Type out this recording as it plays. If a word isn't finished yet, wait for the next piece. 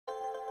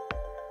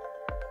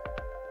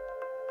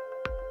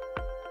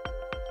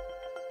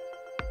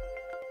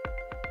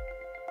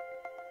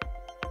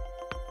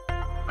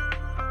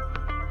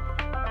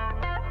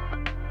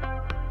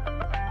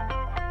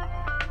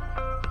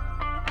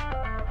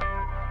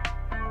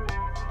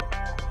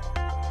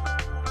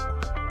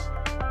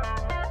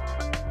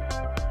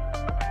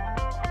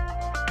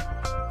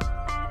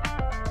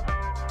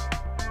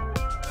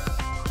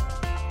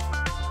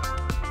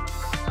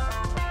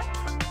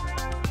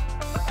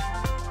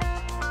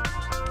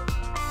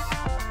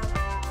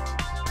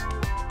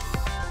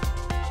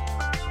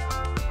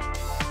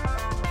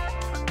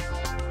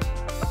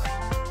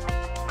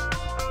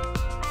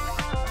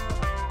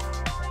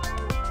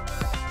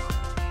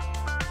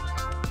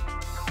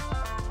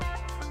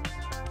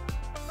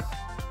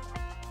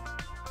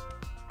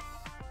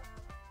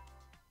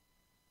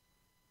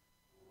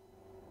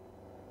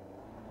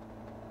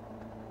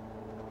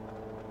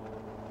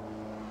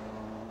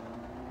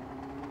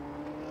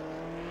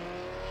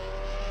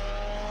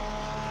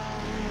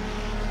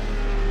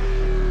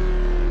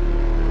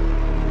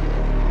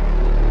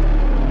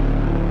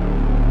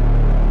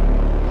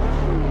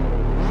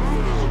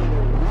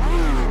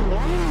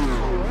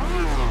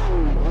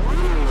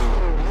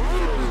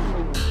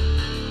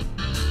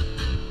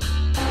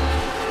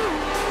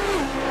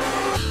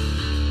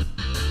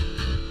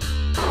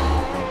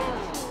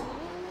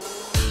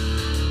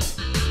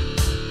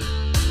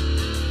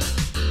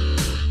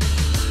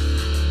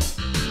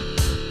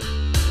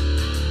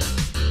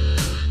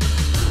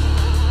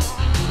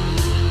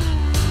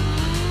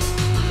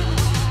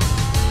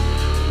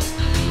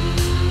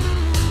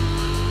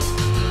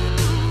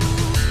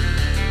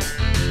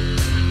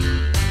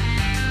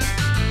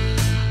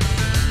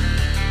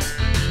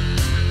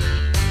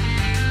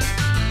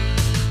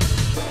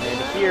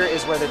here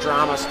is where the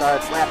drama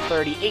starts. Lap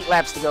 30, 8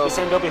 laps to go.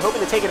 Sandobi hoping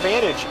to take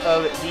advantage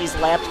of these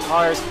lapped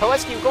cars.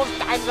 Pileski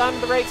dives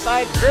onto the right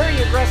side, very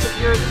aggressive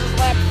here. This is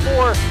lap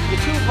 4. The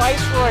two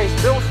Viceroys,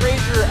 Bill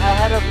Frazier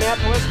ahead of Matt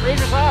Pileski.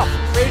 Frazier's off.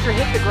 Frazier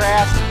hit the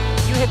grass.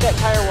 You hit that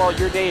tire wall,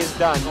 your day is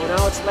done. You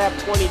know, it's lap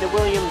 20. The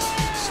Williams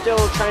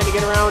still trying to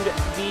get around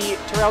the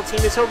Terrell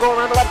team as he'll go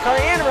around the left car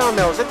and around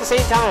those at the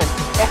same time.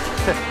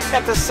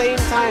 At the same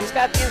time, he's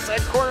got the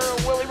inside corner.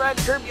 Will he ride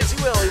the curb? Yes,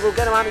 he will. He will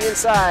get him on the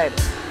inside.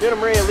 Nuno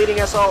Maria leading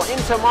us all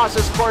into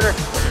Moss's corner.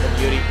 Look at the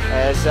beauty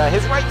as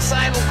his right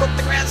side will cook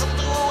the grass.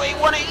 Oh, a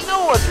 180,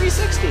 no, a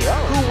 360. Oh.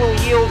 Who will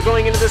yield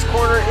going into this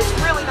corner? It's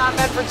really not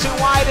meant for too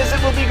wide as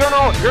it will be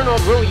Gernot. Gernot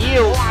will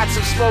yield. Lots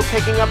of smoke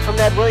picking up from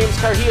that Williams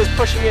car. He is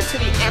pushing it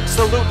to the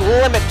absolute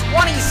limit.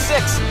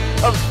 26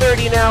 of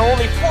 30 now.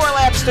 Only 4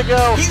 laps to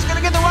go. He's going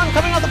to get the run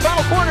coming out the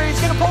final corner. He's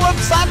going to pull up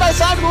side by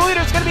side with the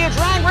leader. It's going to be a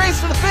drag race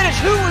to the finish.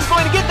 Who is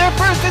going to get there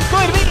first? It's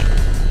going to be...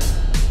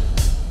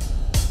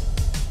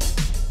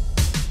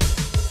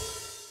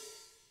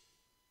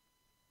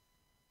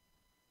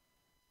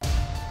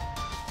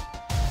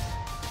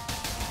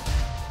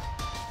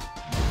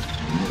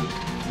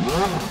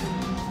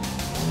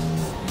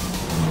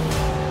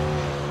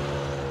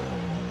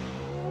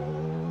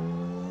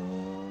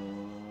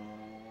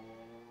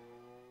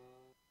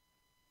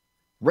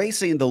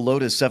 Racing the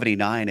Lotus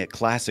 79 at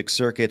classic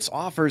circuits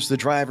offers the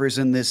drivers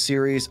in this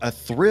series a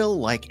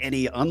thrill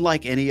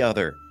unlike any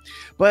other.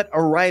 But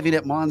arriving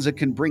at Monza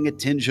can bring a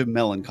tinge of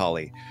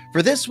melancholy,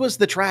 for this was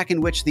the track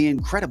in which the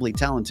incredibly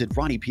talented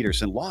Ronnie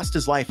Peterson lost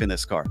his life in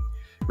this car.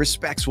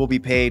 Respects will be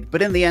paid,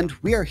 but in the end,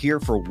 we are here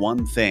for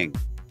one thing: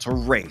 to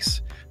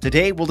race.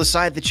 Today, we'll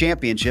decide the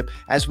championship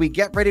as we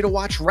get ready to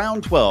watch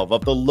round 12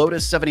 of the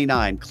Lotus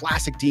 79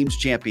 Classic Teams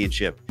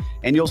Championship,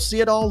 and you'll see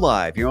it all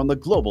live here on the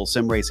Global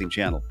SimRacing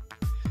Channel.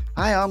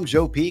 Hi, I'm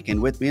Joe Peak,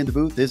 and with me in the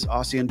booth is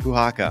Ossian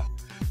Puhaka.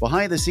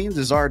 Behind the scenes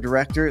is our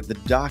director, the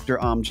Dr.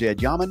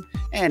 Amjad Yaman,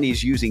 and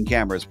he's using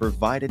cameras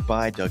provided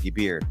by Dougie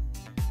Beard.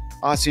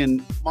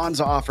 Ossian,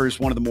 Monza offers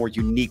one of the more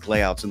unique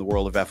layouts in the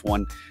world of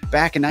F1.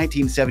 Back in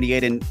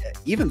 1978, and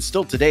even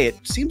still today, it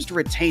seems to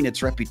retain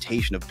its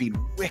reputation of being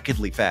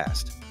wickedly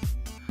fast.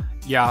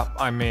 Yeah,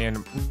 I mean,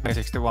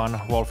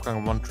 1961,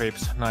 Wolfgang von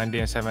Trips,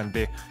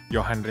 1970,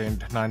 Johan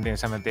Rindt,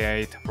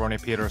 1978, Ronnie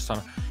Peterson.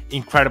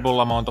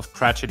 Incredible amount of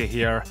tragedy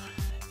here.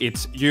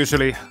 It's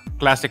usually,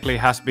 classically,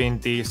 has been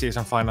the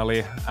season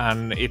finale,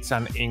 and it's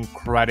an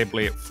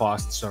incredibly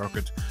fast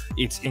circuit.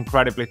 It's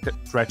incredibly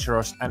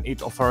treacherous, and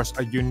it offers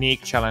a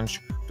unique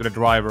challenge to the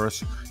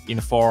drivers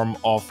in form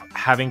of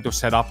having to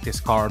set up this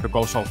car to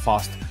go so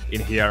fast in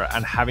here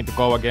and having to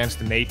go against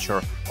the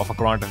nature of a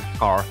grounded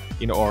car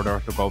in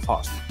order to go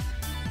fast.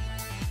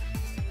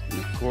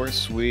 Of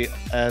course, we,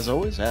 as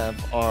always,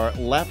 have our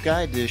lap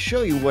guide to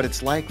show you what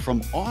it's like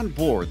from on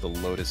board the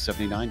Lotus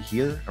 79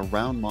 here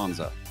around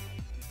Monza.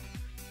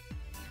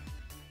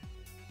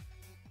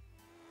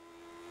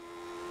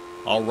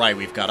 All right,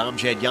 we've got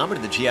Amjad Yaman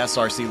in the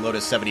GSRC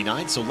Lotus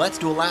 79, so let's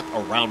do a lap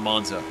around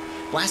Monza.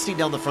 Blasting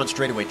down the front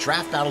straightaway,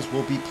 draft battles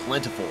will be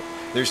plentiful.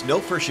 There's no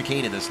first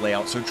chicane in this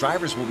layout, so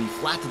drivers will be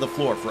flat to the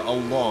floor for a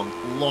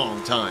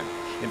long time.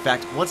 In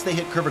fact, once they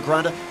hit Curva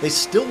Grande, they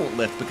still won't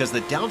lift because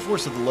the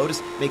downforce of the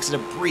Lotus makes it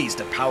a breeze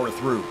to power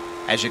through.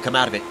 As you come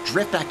out of it,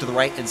 drift back to the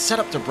right and set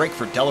up to brake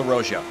for Della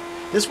Rogia.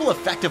 This will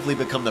effectively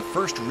become the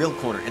first real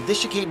corner, and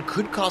this chicane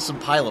could cause some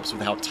pileups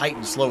with how tight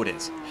and slow it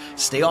is.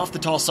 Stay off the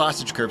tall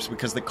sausage curbs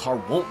because the car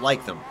won't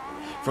like them.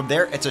 From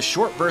there, it's a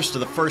short burst to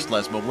the first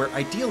Lesmo, where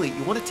ideally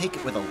you want to take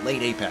it with a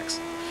late apex.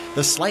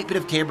 The slight bit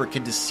of camber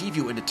can deceive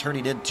you into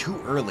turning in too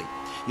early.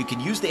 You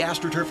can use the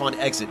AstroTurf on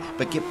exit,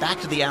 but get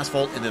back to the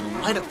asphalt and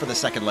then line up for the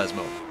second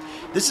Lesmo.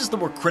 This is the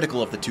more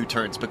critical of the two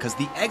turns because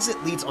the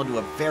exit leads onto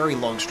a very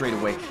long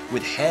straightaway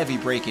with heavy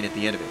braking at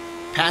the end of it.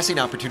 Passing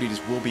opportunities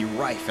will be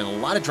rife, and a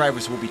lot of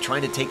drivers will be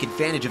trying to take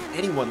advantage of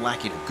anyone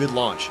lacking a good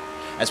launch.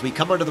 As we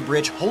come under the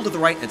bridge, hold to the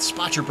right and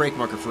spot your brake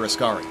marker for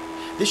Ascari.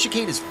 This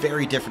chicane is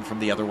very different from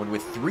the other one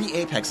with 3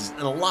 apexes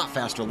and a lot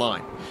faster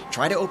line.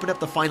 Try to open up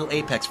the final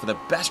apex for the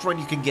best run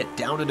you can get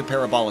down into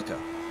Parabolica.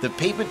 The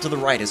pavement to the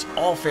right is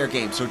all fair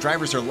game, so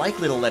drivers are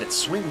likely to let it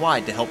swing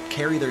wide to help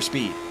carry their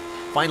speed.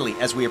 Finally,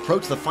 as we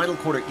approach the final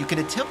corner, you can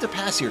attempt to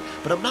pass here,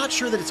 but I'm not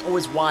sure that it's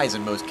always wise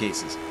in most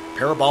cases.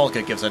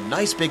 Parabolica gives a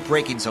nice big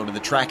braking zone and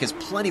the track is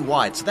plenty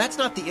wide, so that's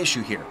not the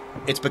issue here.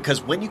 It's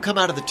because when you come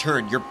out of the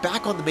turn, you're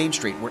back on the main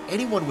straight where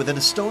anyone within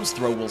a stone's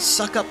throw will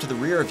suck up to the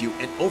rear of you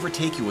and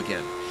overtake you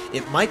again.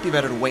 It might be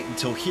better to wait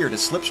until here to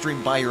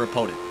slipstream by your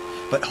opponent.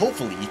 But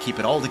hopefully you keep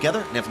it all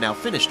together and have now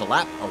finished a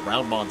lap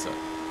around Monza.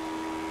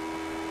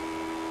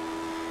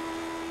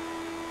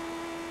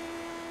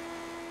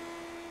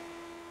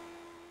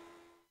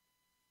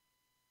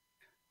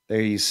 There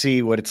you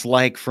see what it's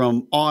like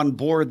from on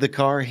board the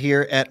car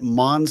here at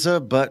Monza,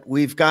 but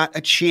we've got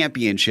a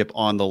championship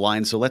on the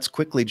line, so let's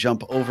quickly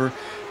jump over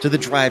to the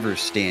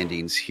driver's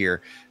standings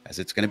here as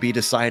it's going to be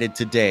decided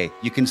today.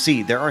 You can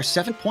see there are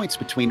 7 points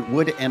between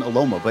Wood and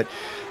Aloma, but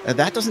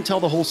that doesn't tell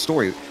the whole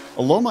story.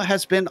 Aloma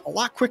has been a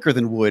lot quicker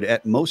than Wood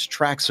at most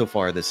tracks so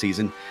far this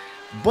season.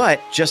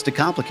 But just to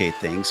complicate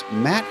things,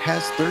 Matt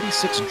has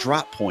 36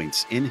 drop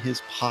points in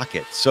his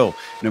pocket. So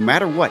no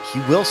matter what, he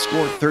will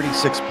score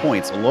 36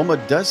 points.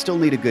 Aloma does still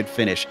need a good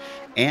finish,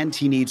 and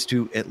he needs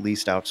to at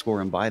least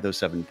outscore him by those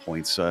 7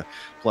 points,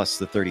 plus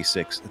the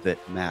 36 that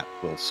Matt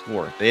will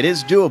score. It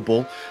is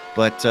doable,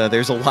 but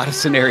there's a lot of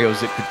scenarios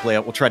that could play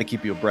out. We'll try to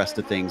keep you abreast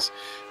of things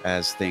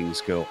as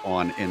things go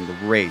on in the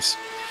race.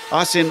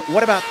 Austin,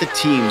 what about the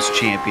team's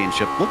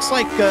championship? Looks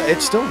like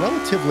it's still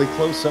relatively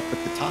close up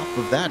at the top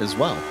of that as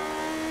well.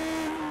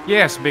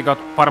 Yes, we got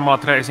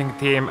Parmalat Racing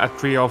team at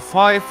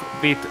 305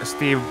 with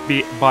Steve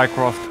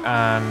Bycroft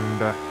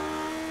and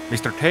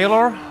Mr.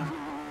 Taylor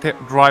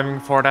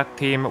driving for that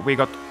team. We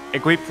got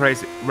Equip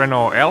Race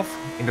Renault Elf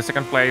in the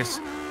second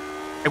place,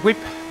 Equip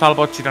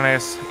Talbot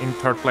Gidanes in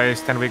third place,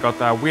 then we got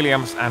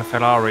Williams and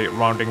Ferrari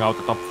rounding out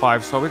the top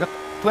 5. So we got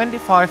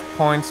 25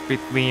 points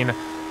between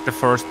the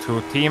first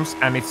two teams,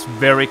 and it's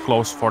very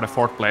close for the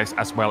fourth place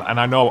as well. And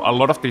I know a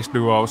lot of these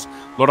duos,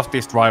 a lot of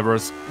these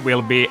drivers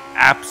will be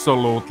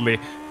absolutely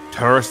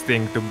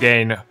thirsting to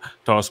gain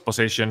those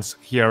positions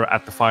here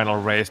at the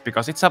final race,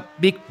 because it's a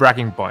big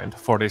bragging point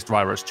for these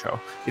drivers, Joe.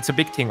 It's a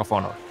big thing of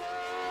honor.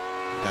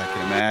 I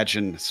can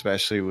imagine,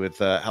 especially with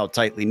how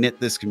tightly knit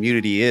this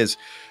community is.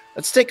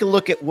 Let's take a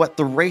look at what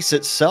the race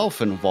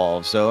itself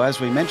involves. So as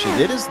we mentioned,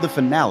 it is the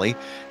finale,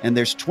 and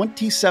there's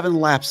 27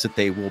 laps that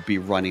they will be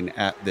running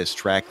at this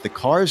track. The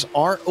cars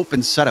are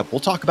open setup.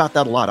 We'll talk about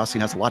that a lot. Austin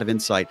has a lot of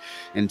insight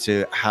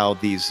into how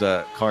these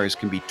cars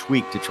can be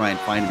tweaked to try and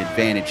find an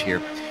advantage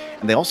here.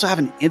 And they also have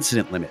an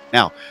incident limit.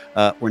 Now,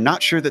 we're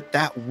not sure that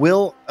that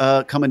will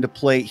come into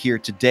play here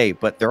today,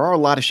 but there are a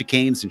lot of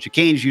chicanes, and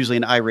chicanes usually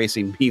in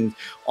iRacing mean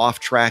off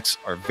tracks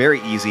are very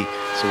easy,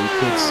 so we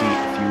could see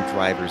a few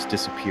drivers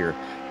disappear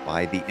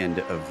by the end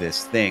of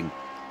this thing.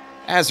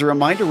 As a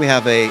reminder, we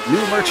have a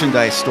new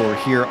merchandise store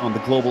here on the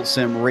Global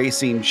Sim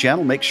Racing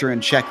Channel. Make sure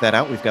and check that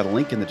out. We've got a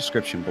link in the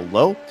description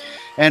below.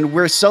 And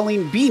we're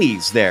selling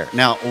beanies there.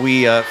 Now,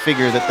 we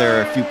figure that there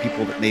are a few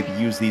people that maybe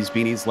use these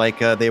beanies like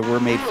they were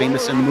made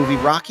famous in the movie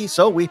Rocky.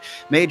 So we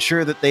made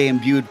sure that they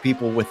imbued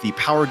people with the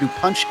power to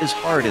punch as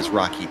hard as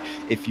Rocky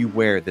if you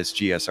wear this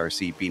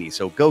GSRC beanie.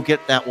 So go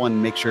get that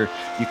one. Make sure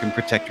you can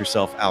protect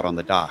yourself out on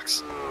the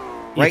docks.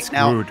 Right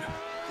now,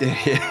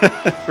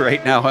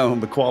 right now on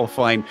the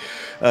qualifying,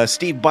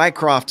 Steve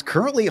Bycroft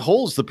currently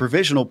holds the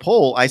provisional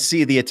pole. I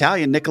see the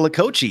Italian Nicola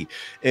Cocci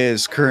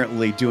is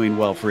currently doing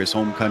well for his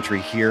home country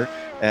here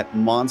at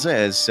Monza,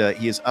 as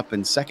he is up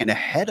in second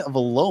ahead of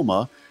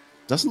Aloma.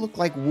 Doesn't look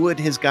like Wood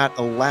has got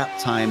a lap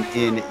time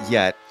in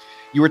yet.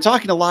 You were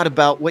talking a lot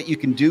about what you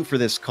can do for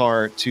this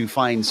car to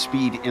find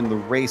speed in the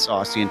race,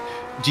 Austin.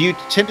 Do you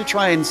tend to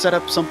try and set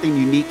up something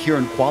unique here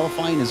in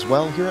qualifying as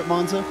well here at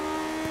Monza?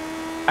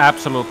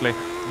 Absolutely.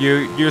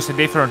 You use a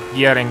different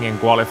gearing in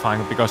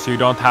qualifying because you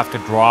don't have the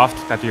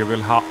draft that you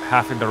will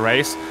have in the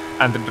race,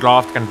 and the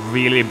draft can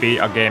really be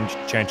a game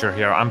changer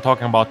here. I'm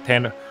talking about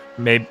 10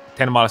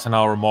 miles an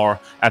hour more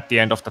at the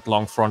end of that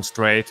long front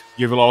straight.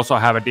 You will also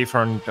have a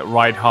different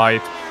ride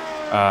height,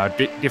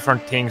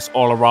 different things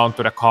all around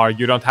to the car.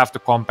 You don't have to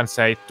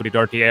compensate to the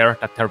dirty air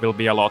that there will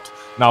be a lot.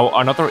 Now,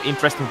 another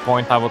interesting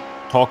point I would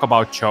talk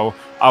about, Joe,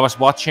 I was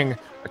watching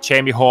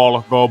Jamie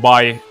Hall go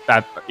by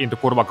that into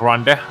Curva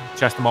Grande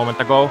just a moment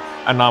ago,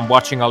 and I'm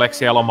watching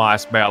Alexi Eloma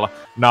as well.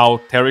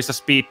 Now, there is a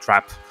speed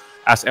trap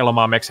as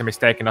Eloma makes a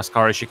mistake in a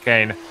scary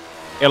chicane.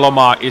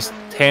 Eloma is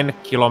 10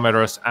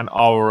 kilometers an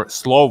hour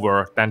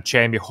slower than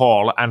Jamie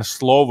Hall and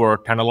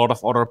slower than a lot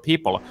of other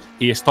people.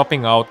 He is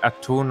stopping out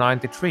at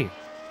 293.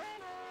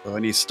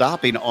 And he's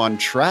stopping on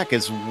track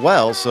as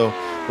well. So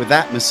with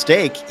that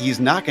mistake, he's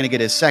not going to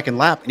get his second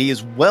lap, and he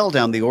is well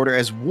down the order,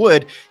 as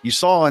Wood, you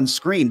saw on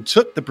screen,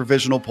 took the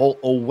provisional pole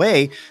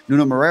away.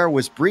 Nuno Moreira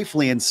was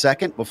briefly in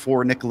second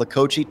before Nicola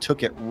Cocci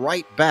took it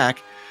right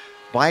back.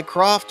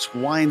 Bycroft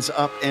winds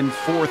up in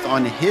fourth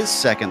on his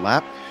second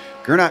lap.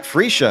 Gernot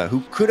Friesche,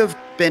 who could have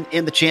been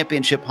in the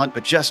championship hunt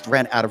but just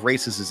ran out of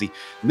races as he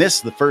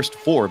missed the first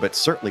four, but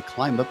certainly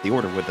climbed up the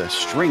order with a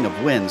string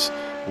of wins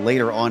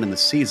later on in the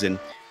season.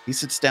 He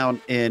sits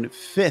down in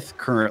fifth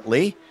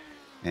currently,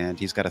 and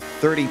he's got a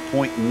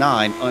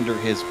 30.9 under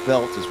his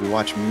belt as we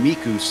watch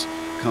Mikus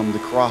come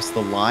across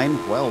the line.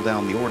 Well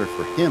down the order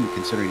for him,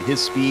 considering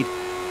his speed.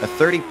 A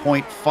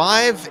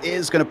 30.5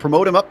 is going to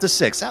promote him up to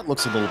sixth. That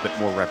looks a little bit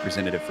more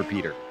representative for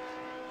Peter.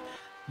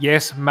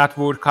 Yes, Matt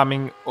Wood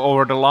coming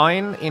over the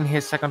line in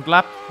his second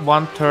lap,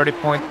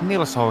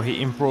 130.0, so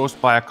he improves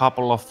by a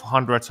couple of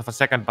hundredths of a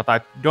second, but I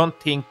don't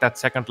think that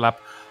second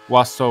lap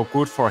was so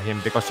good for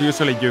him, because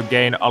usually you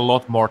gain a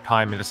lot more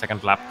time in the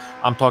second lap.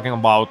 I'm talking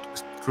about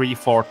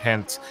 3-4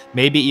 tenths,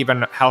 maybe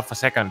even half a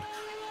second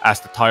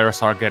as the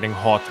tires are getting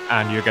hot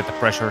and you get the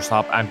pressures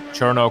up, and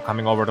Cherno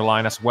coming over the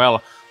line as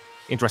well.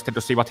 Interested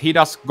to see what he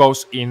does,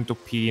 goes into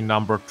P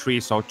number 3.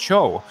 So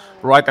Joe,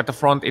 right at the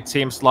front, it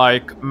seems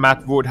like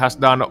Matt Wood has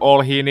done all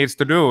he needs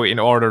to do in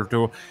order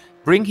to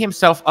bring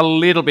himself a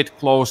little bit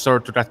closer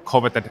to that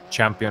coveted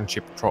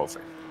championship trophy.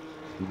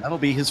 That'll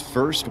be his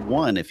first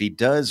one if he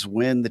does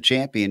win the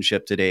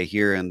championship today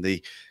here in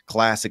the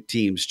Classic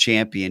Teams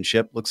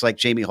Championship. Looks like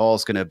Jamie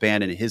Hall's going to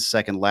abandon his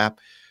second lap.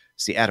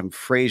 See, Adam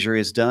Fraser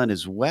is done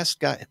as West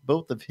got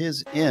both of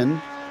his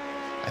in.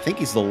 I think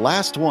he's the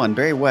last one.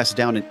 Barry West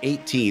down in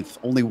 18th.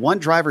 Only one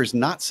driver is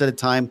not set a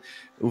time.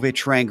 Uwe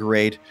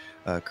Trangerade,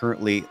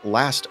 currently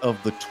last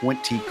of the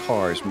 20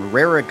 cars.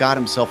 Morera got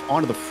himself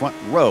onto the front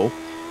row,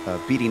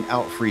 beating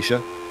out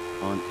Fresia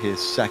on his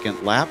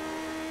second lap.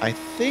 I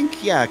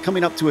think, yeah,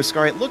 coming up to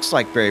Ascari, it looks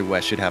like Barry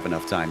West should have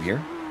enough time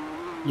here.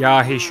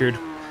 Yeah, he should.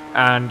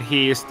 And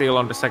he is still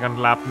on the second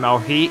lap now.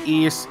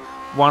 He is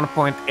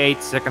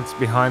 1.8 seconds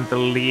behind the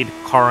lead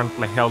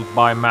currently held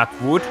by Matt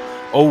Wood.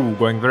 Oh,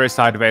 going very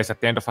sideways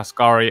at the end of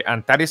Ascari,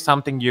 and that is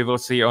something you will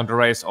see on the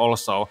race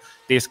also.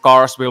 These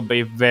cars will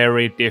be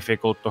very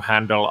difficult to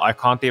handle. I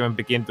can't even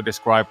begin to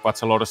describe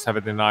what's a Lotus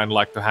 79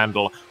 like to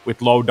handle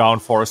with low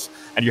downforce,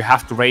 and you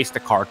have to raise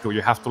the car too.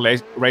 You have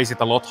to raise it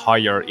a lot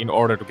higher in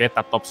order to get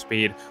that top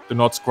speed, to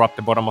not scrub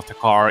the bottom of the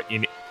car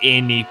in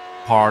any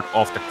part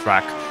of the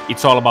track.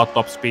 It's all about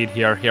top speed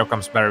here. Here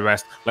comes Barry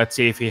West. Let's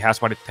see if he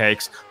has what it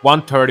takes.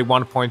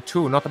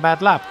 1:31.2, not a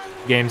bad lap.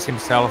 Gains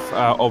himself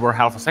over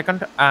half a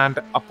second and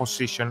a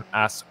position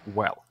as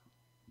well.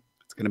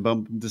 It's going to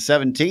bump to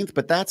 17th,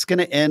 but that's going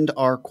to end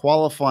our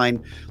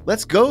qualifying.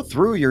 Let's go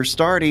through your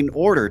starting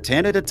order,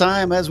 10 at a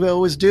time, as we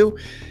always do.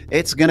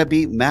 It's going to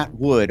be Matt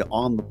Wood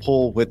on the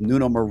pole with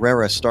Nuno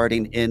Moreira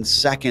starting in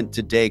second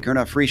today.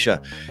 Gernot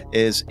Fresia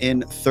is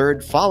in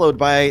third, followed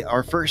by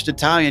our first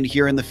Italian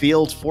here in the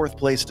field, fourth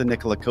place to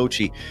Nicola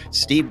Cocci.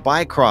 Steve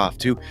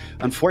Bycroft, who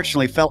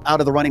unfortunately fell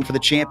out of the running for the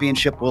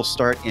championship, will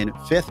start in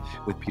fifth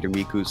with Peter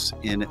Mikus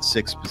in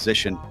sixth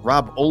position.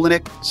 Rob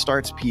Olenek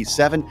starts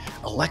P7.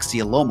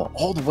 Alexi Aloma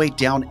all the way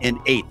down in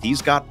eighth.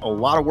 He's got a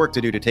lot of work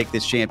to do to take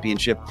this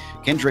championship.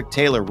 Kendrick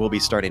Taylor will be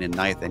starting in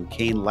ninth, and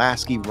Kane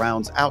Lasky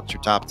rounds out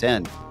your top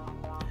 10.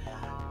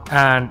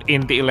 And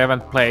in the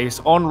 11th place,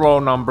 on row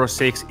number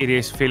 6, it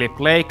is Philip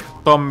Lake,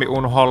 Tommi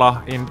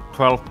Unhola in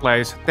 12th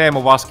place,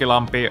 Teemu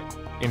Vaskilampi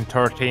in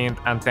 13th,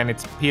 and then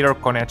it's Peter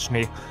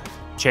Konechny,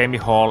 Jamie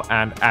Hall,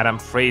 and Adam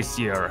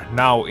Frazier.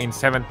 Now in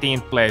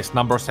 17th place,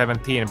 number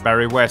 17,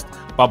 Barry West,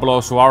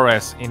 Pablo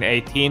Suarez in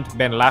 18th,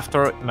 Ben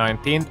Lafter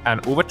 19th,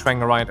 and Uwe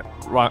Trangeride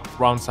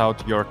rounds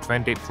out your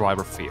 20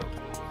 driver field.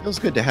 Feels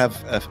good to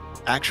have an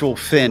actual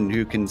Finn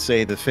who can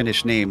say the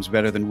Finnish names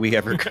better than we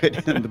ever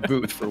could in the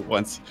booth for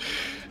once.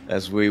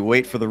 As we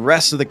wait for the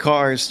rest of the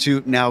cars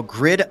to now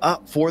grid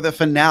up for the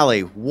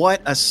finale.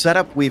 What a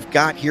setup we've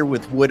got here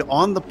with Wood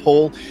on the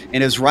pole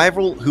and his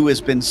rival, who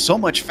has been so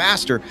much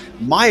faster,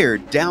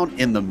 mired down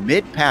in the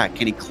mid-pack.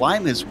 Can he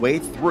climb his way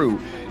through?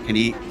 Can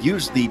he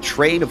use the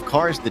train of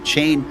cars, the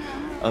chain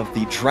of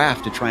the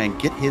draft, to try and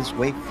get his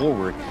way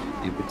forward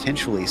and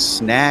potentially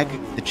snag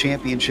the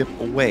championship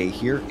away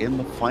here in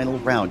the final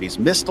round? He's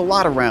missed a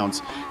lot of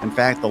rounds. In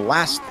fact, the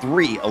last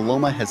three,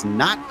 Aloma has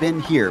not been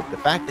here. The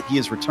fact that he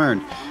has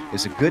returned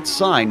is a good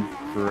sign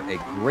for a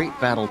great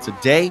battle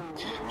today.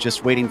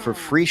 Just waiting for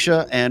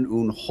Fresia and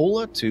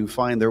Unhola to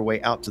find their way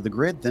out to the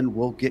grid. Then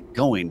we'll get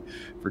going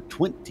for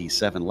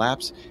 27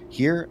 laps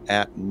here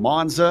at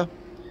Monza.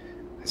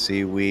 I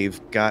see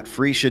we've got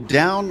Fresia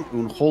down.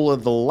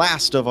 Unhola, the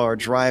last of our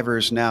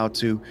drivers now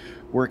to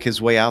work his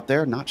way out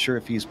there. Not sure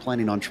if he's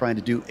planning on trying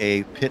to do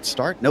a pit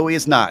start. No, he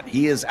is not.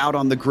 He is out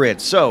on the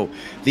grid. So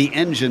the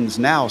engines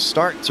now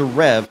start to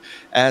rev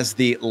as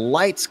the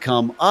lights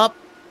come up.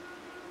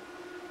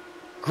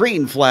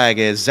 Green flag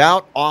is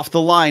out off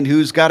the line.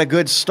 Who's got a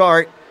good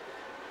start?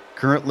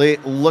 Currently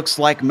looks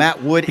like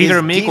Matt Wood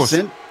is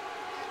decent.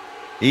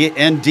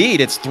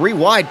 Indeed, it's three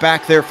wide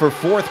back there for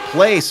fourth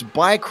place.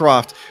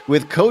 Bycroft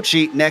with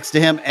Cocci next to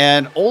him,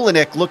 and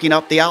Olenek looking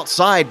up the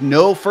outside.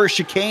 No first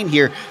chicane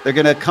here. They're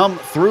going to come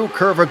through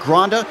Curva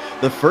Grande.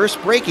 The first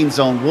braking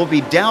zone will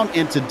be down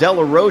into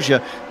Della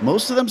Rosa.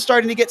 Most of them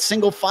starting to get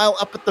single file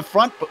up at the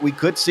front, but we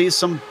could see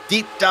some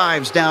deep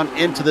dives down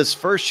into this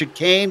first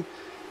chicane.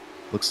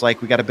 Looks like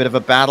we got a bit of a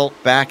battle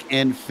back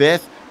in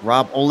fifth.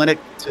 Rob Olenek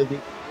to the...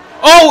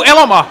 Oh,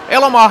 Eloma!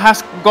 Eloma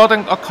has gotten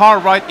a car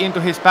right into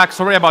his back.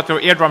 Sorry about your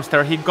eardrums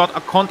there. He got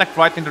a contact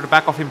right into the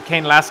back of him.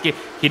 Kane Lasky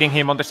hitting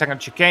him on the second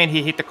chicane.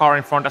 He hit the car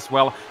in front as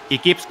well. He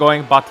keeps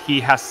going, but he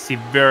has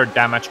severe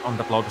damage on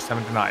the Lotus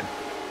 79.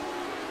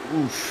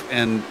 Oof,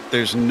 and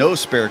there's no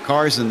spare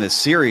cars in this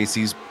series.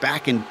 He's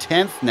back in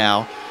 10th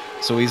now,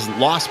 so he's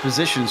lost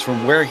positions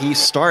from where he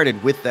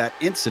started with that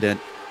incident.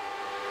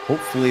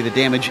 Hopefully the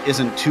damage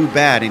isn't too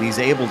bad and he's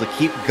able to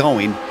keep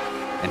going.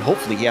 And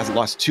hopefully he hasn't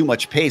lost too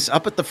much pace.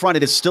 Up at the front,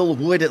 it is still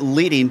Wood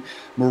leading.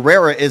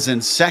 Morera is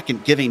in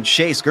second, giving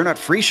chase. Gernot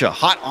Fresia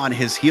hot on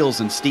his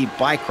heels, and Steve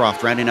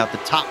Bycroft rounding out the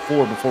top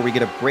four before we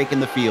get a break in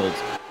the field.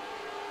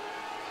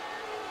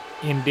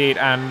 Indeed,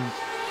 and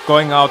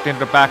going out in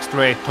the back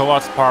straight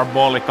towards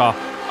Parabolica,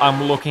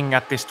 I'm looking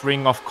at the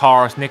string of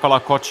cars. Nicola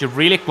Cocci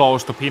really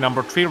close to P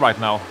number 3 right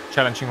now,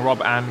 challenging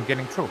Rob and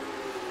getting through.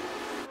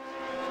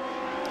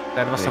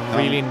 That was a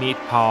really neat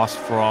pass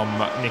from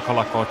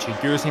Nicola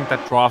Cocci, using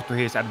that draft to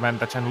his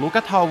advantage. And look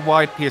at how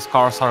wide these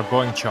cars are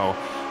going, Joe.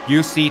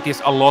 You see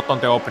this a lot on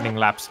the opening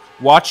laps.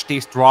 Watch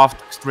this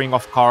draft string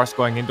of cars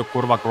going into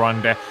Curva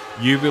Grande.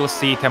 You will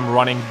see them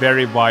running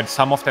very wide,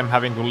 some of them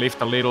having to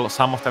lift a little,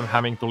 some of them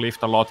having to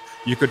lift a lot.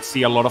 You could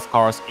see a lot of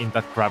cars in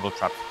that gravel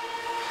trap.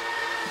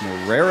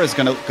 Morera's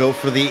going to go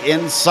for the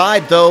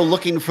inside, though,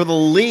 looking for the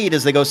lead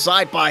as they go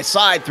side by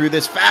side through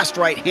this fast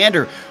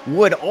right-hander.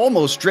 Wood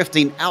almost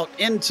drifting out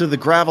into the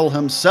gravel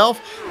himself,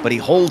 but he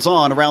holds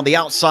on around the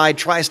outside,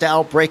 tries to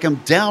outbrake him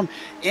down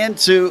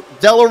into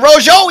De La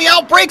Roche. Oh, he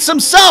outbrakes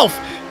himself!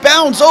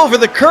 Bounds over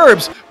the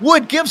curbs.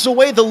 Wood gives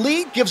away the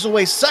lead, gives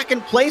away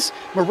second place.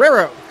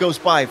 Morera goes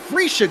by.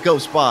 Friscia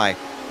goes by.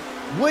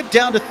 Wood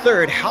down to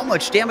third. How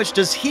much damage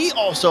does he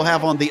also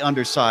have on the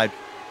underside?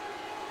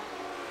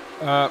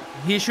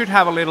 He should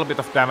have a little bit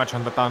of damage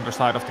on the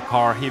underside of the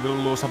car. He will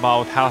lose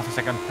about half a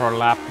second per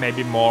lap,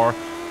 maybe more,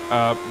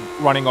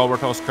 running over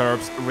those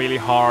curbs really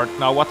hard.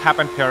 Now what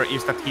happened here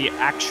is that he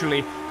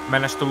actually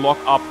managed to lock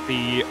up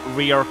the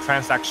rear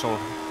transaxle.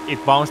 It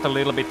bounced a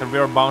little bit, the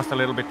rear bounced a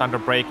little bit under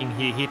braking.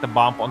 He hit a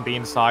bump on the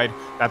inside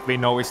that we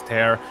know is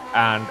there,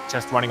 and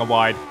just running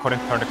wide,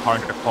 couldn't turn the car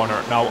into the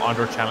corner. Now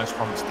under challenge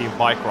from Steve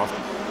Bycroft.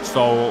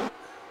 So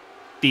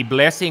the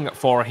blessing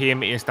for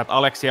him is that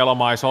Alex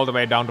Yeloma is all the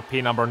way down to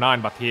P number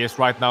 9, but he is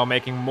right now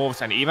making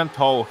moves, and even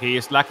though he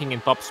is lacking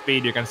in top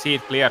speed, you can see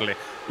it clearly.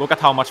 Look at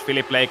how much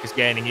Philip Lake is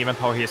gaining, even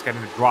though he is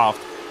getting the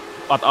draft.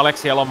 But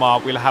Alex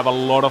Yeloma will have a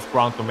lot of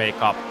ground to make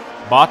up.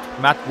 But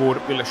Matt Wood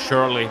will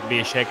surely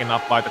be shaken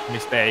up by that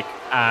mistake,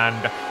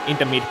 and in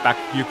the mid-pack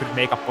you could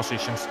make up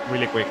positions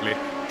really quickly.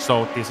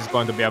 So this is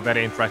going to be a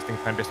very interesting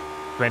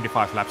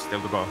 25 laps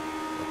still to go.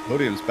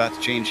 Podium's about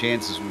to change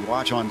hands as we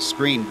watch on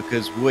screen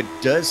because Wood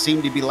does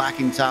seem to be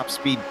lacking top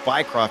speed.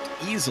 Bycroft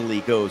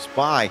easily goes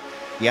by.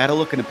 He had a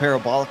look in a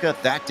parabolica.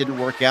 That didn't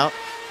work out.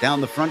 Down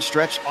the front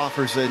stretch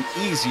offers an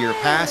easier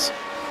pass.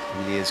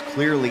 And he is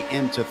clearly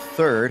into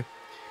third.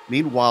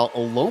 Meanwhile,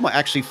 Aloma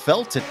actually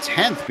fell to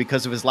 10th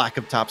because of his lack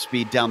of top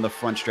speed down the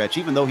front stretch.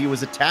 Even though he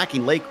was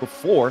attacking Lake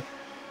before,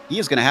 he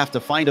is going to have to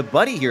find a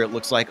buddy here, it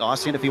looks like,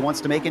 Austin, if he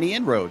wants to make any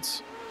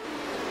inroads.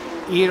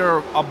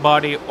 Either a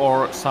buddy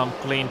or some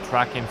clean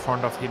track in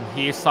front of him.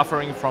 He is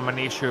suffering from an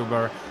issue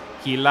where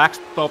he lacks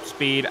top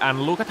speed,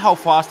 and look at how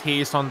fast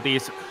he is on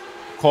these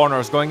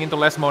corners, going into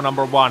Lesmo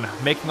number 1,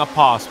 making a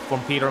pass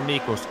from Peter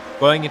Mikus,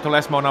 going into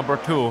Lesmo number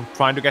 2,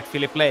 trying to get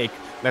Philip Lake.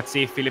 Let's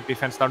see if Philip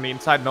defends down the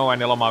inside. No, and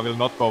Eloma will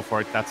not go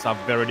for it. That's a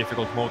very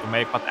difficult move to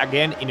make. But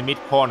again, in the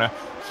mid-corner,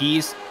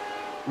 he's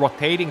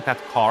rotating that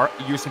car,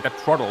 using the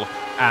throttle,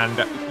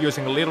 and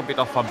using a little bit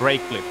of a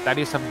brake clip. That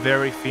is a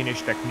very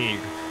Finnish technique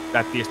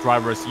that these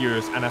drivers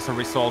use, and as a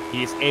result,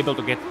 he is able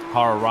to get the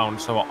car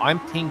around. So I'm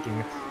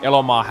thinking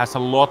Eloma has a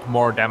lot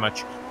more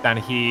damage than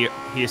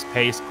his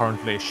pace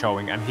currently is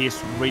showing, and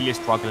he's really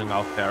struggling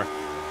out there.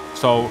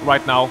 So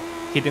right now,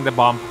 hitting the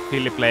bump,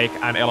 Philip Lake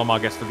and Eloma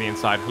gets to the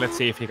inside. Let's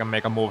see if he can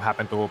make a move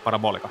happen to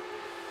Parabolica.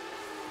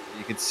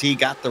 You can see he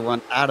got the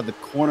run out of the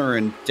corner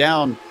and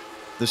down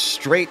the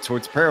straight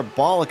towards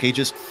Parabolica. He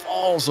just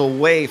falls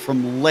away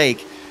from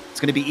Lake. It's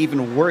going to be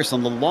even worse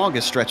on the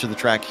longest stretch of the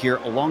track here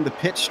along the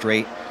pit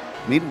straight.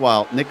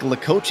 Meanwhile, Nicola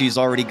Cocci's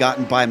already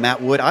gotten by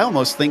Matt Wood. I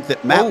almost think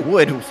that Matt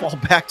Wood will fall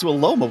back to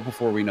Aloma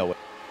before we know it.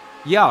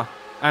 Yeah,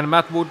 and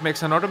Matt Wood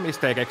makes another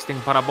mistake exiting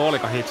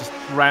Parabolica. He just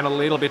ran a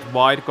little bit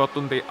wide, got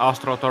on the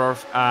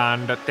AstroTurf,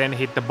 and then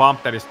hit the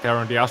bump that is there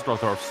on the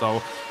AstroTurf.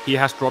 So he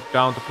has dropped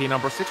down to P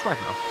number 6 right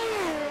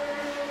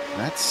now.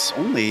 That's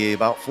only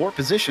about 4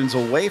 positions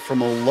away from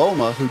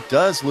Aloma, who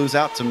does lose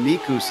out to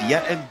Mikus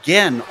yet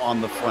again on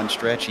the front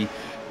stretch. He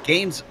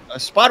gains a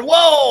spot.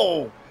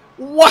 Whoa!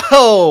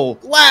 Whoa!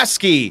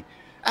 Lasky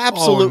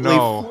absolutely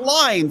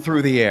flying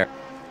through the air.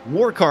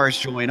 More cars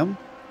join him.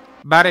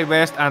 Barry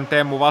West and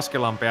Teemu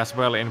Vaskilampi as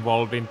well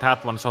involved in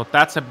that one. So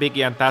that's a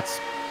biggie, and that's,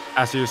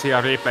 as you see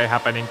a replay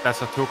happening,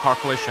 that's a 2-car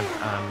collision.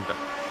 And,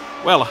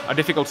 well, a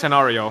difficult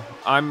scenario.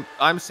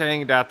 I'm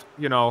saying that,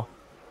 you know,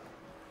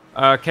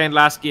 Kane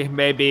Lasky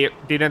maybe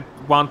didn't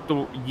want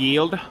to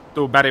yield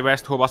to Barry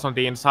West, who was on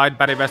the inside.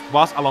 Barry West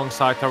was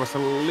alongside. There was a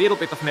little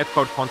bit of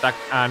netcode contact,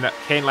 and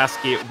Kane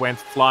Lasky went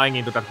flying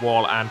into that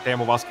wall, and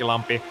Teemu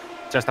Vaskilampi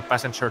just a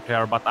passenger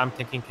there. But I'm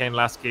thinking Kane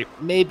Lasky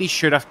maybe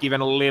should have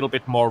given a little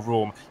bit more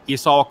room. He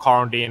saw a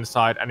car on the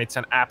inside, and it's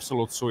an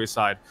absolute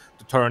suicide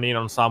to turn in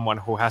on someone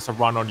who has a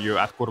run on you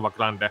at Curva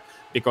Grande,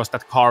 because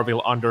that car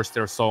will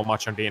understeer so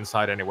much on the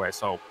inside anyway.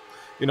 So,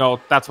 you know,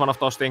 that's one of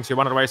those things. You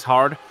want to race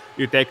hard,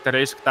 you take the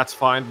risk, that's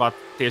fine, but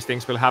these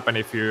things will happen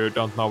if you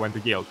don't know when to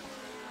yield.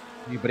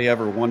 Anybody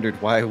ever wondered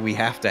why we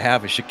have to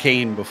have a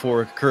chicane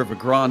before Curva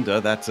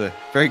Grande? That's a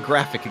very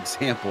graphic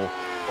example.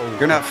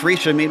 Gernot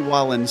Friscia,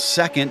 meanwhile, in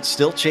second,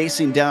 still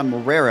chasing down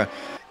Morera.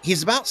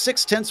 He's about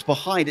 6/10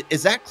 behind.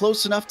 Is that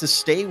close enough to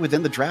stay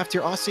within the draft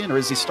here, Austin, or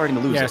is he starting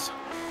to lose it?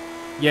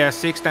 Yes,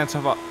 6/10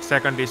 of a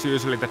second is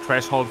usually the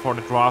threshold for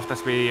the draft,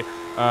 as we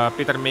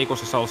Peter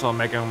Mikus is also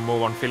making a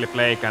move on Philip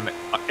Lake, and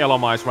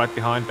Eloma is right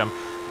behind them.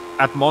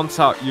 At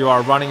Monza, you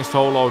are running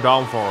so low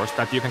downforce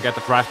that you can get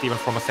the draft even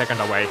from a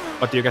second away,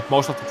 but you get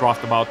most of the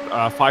draft about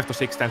 5 to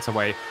 6 tenths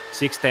away.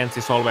 6 tenths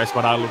is always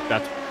what I looked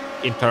at.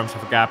 in terms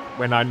of gap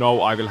when I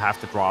know I will have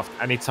to draft,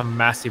 and it's a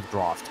massive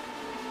draft.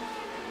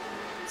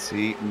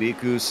 See,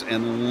 Mikus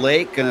and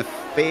Lake gonna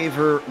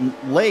favor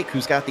Lake,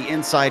 who's got the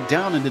inside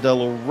down into De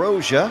La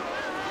Roja.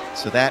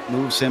 So that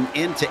moves him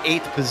into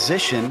 8th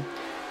position.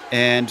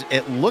 And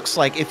it looks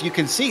like, if you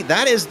can see,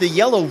 that is the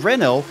yellow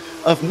Renault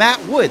of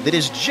Matt Wood that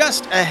is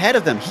just ahead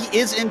of them. He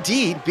is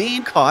indeed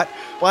being caught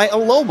by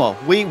Aloma.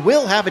 We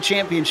will have a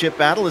championship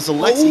battle as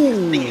Alexi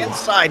gets the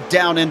inside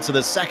down into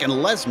the second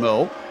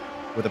Lesmo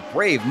with a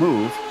brave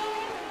move.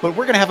 But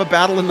we're going to have a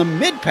battle in the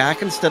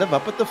mid-pack instead of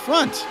up at the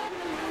front.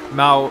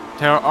 Now,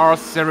 there are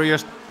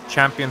serious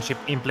championship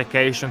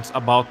implications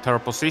about their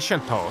position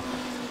though.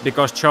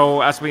 Because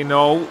Joe, as we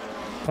know,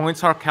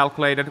 points are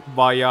calculated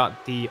via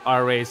the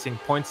iRacing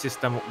point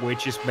system,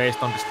 which is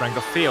based on the strength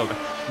of field.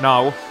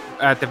 Now,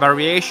 the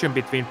variation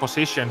between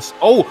positions...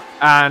 Oh,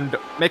 and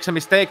makes a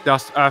mistake,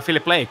 does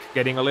Philip Lake,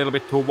 getting a little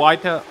bit too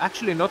wide.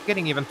 Actually, not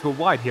getting even too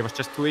wide. He was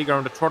just too eager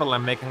on the throttle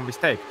and making a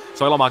mistake.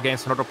 So Eloma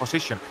gains another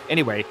position.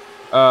 Anyway,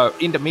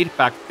 in the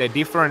mid-pack, the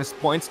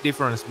points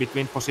difference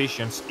between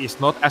positions is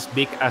not as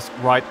big as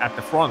right at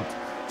the front.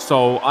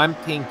 So I'm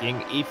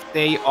thinking if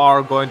they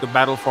are going to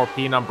battle for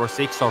P number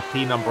 6 or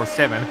P number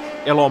 7,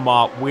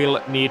 Eloma will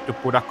need to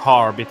put a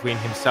car between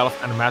himself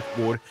and Matt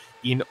Wood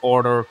in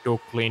order to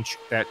clinch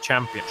the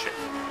championship.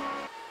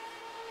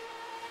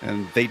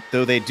 And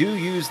though they do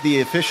use the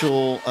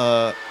official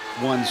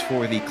ones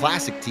for the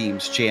Classic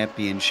Teams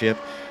Championship,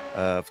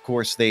 of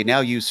course, they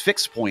now use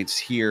fixed points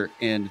here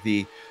in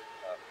the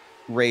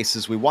race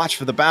as we watch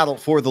for the battle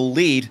for the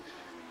lead.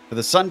 For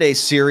the Sunday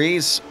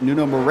Series,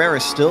 Nuno Moreira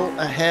is still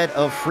ahead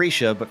of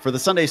Freesia, but for the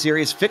Sunday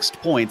Series, fixed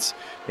points,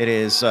 it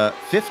is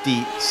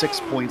 56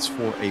 points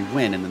for a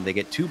win, and then they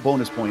get 2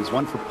 bonus points,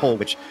 1 for pole,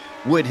 which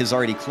Wood has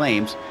already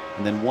claimed,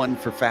 and then 1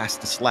 for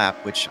fastest lap,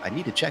 which I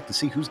need to check to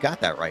see who's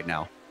got that right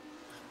now.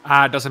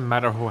 It doesn't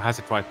matter who has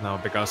it right now,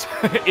 because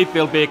it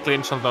will be a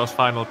clinch on those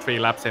final 3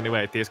 laps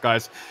anyway, these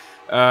guys.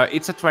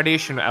 It's a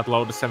tradition at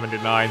Lotus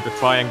 79 to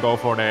try and go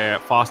for the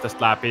fastest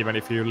lap even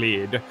if you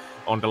lead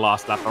on the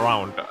last lap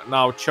around.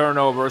 Now,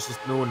 Cherno versus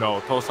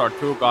Nuno, those are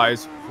 2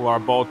 guys who are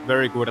both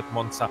very good at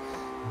Monza.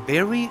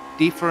 Very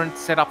different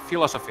setup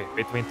philosophy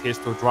between these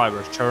 2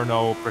 drivers.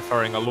 Cherno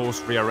preferring a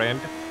loose rear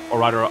end, or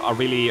rather a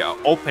really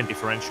open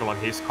differential on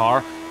his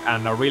car,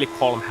 and a really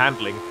calm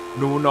handling.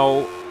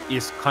 Nuno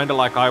is kind of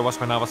like I was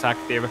when I was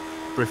active,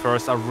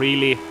 prefers a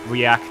really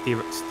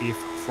reactive, stiff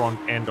front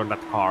end on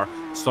that car.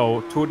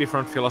 So 2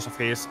 different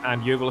philosophies,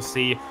 and you will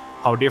see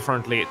how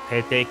differently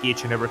they take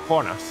each and every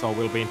corner. So it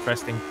will be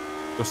interesting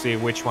to see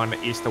which one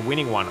is the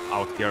winning one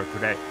out here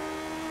today.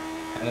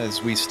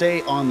 As we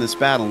stay on this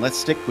battle, let's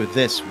stick with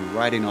this. We're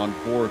riding on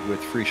board with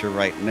Freesia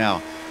right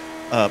now.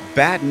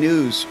 Bad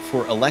news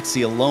for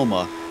Alexi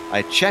Aloma.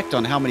 I checked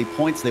on how many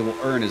points they will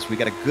earn as we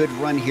got a good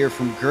run here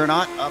from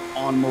Gernot up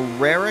on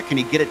Moreira. Can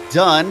he get it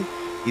done?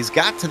 He's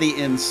got to the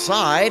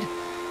inside,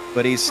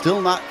 but he's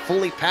still not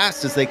fully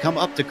passed as they come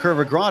up to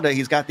Curva Grande.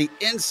 He's got the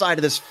inside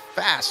of this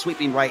fast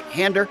sweeping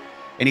right-hander,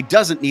 and he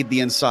doesn't need the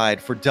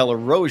inside for De La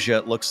Roja,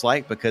 it looks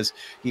like, because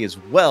he is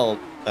well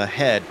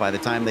ahead by the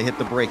time they hit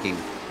the braking.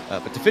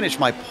 But to finish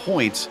my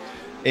point,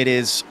 it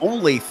is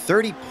only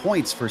 30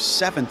 points for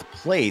 7th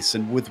place,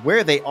 and with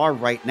where they are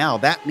right now,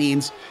 that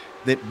means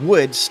that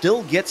Wood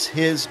still gets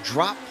his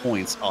drop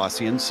points,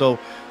 Ossian. So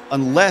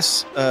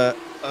unless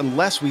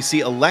we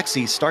see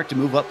Alexi start to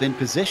move up in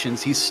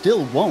positions, he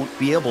still won't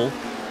be able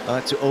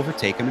to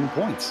overtake him in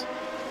points.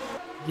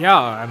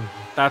 Yeah, and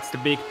that's the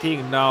big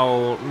thing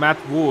now. Matt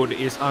Wood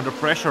is under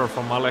pressure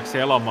from Alexi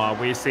Eloma.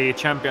 We see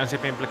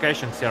championship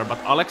implications here, but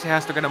Alexi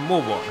has to get a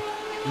move on.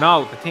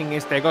 Now, the thing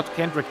is, they got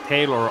Kendrick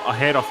Taylor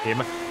ahead of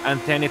him, and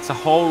then it's a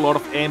whole lot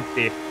of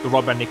empty to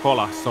Robert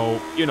Nicola.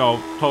 So, you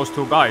know, those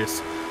 2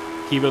 guys,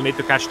 he will need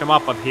to catch them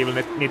up, but he will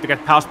need to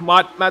get past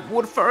Matt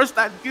Wood first,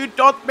 and you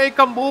don't make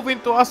a move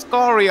into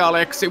Ascari,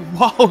 Alexi.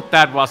 Wow,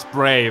 that was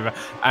brave.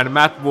 And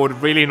Matt Wood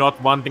really not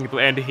wanting to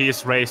end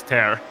his race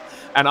there.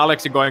 And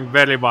Alexi going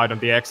very wide on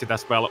the exit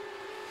as well.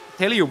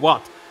 Tell you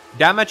what,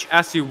 damage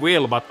as you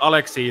will, but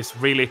Alexi is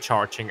really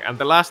charging. And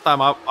the last time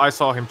I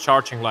saw him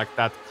charging like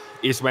that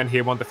is when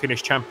he won the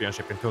Finnish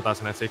Championship in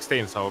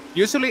 2016. So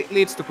usually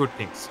leads to good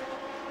things.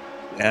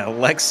 Yeah,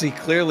 Alexi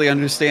clearly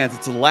understands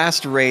it's the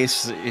last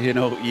race. You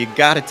know, you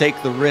got to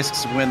take the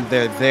risks when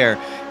they're there.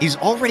 He's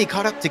already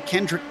caught up to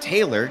Kendrick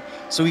Taylor,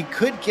 so he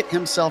could get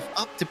himself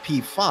up to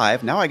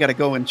P5. Now I got to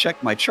go and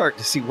check my chart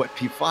to see what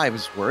P5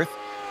 is worth.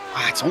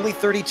 It's only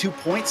 32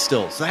 points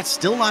still, so that's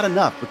still not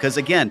enough because,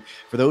 again,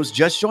 for those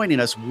just joining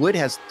us, Wood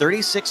has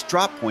 36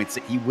 drop points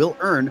that he will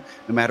earn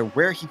no matter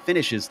where he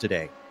finishes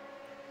today.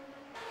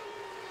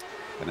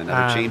 And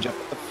another change up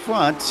at the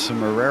front,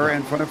 Moreira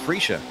in front of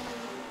Freesia.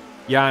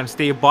 Yeah, and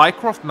Steve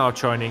Bycroft now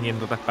joining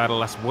into that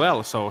battle as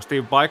well. So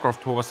Steve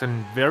Bycroft, who was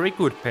in very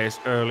good pace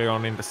early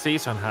on in the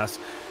season, has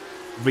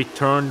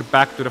returned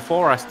back to the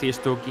fore as these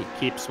 2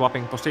 keep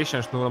swapping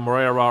positions. Nuno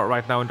Moreira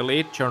right now in the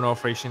lead, Cherno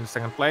Freesia in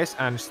 2nd place,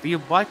 and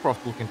Steve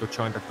Bycroft looking to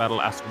join that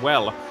battle as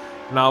well.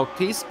 Now,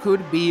 this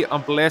could be a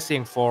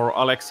blessing for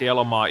Alexei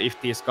Elomaa if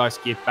these guys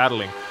keep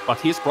battling, but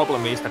his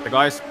problem is that the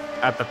guys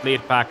at that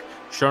lead pack,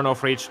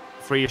 Chernov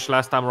reached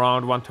last time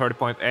around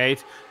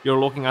 130.8, you're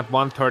looking at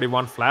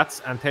 131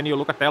 flats, and then you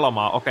look at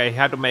Elomaa, okay, he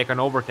had to make an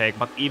overtake,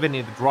 but even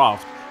in the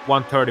draft,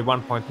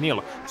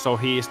 131.0, so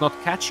he is not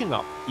catching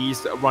up,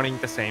 he's running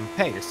the same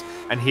pace,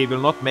 and he will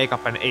not make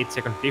up an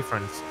 8-second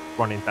difference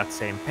running that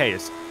same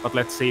pace, but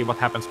let's see what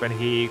happens when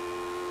he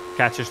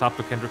catches up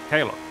to Kendrick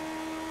Taylor.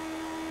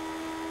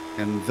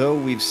 And though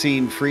we've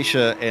seen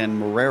Frisha and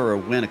Moreira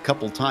win a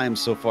couple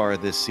times so far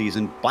this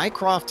season,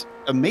 Bycroft,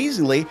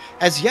 amazingly,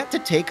 has yet to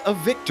take a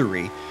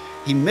victory.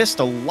 He missed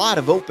a lot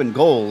of open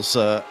goals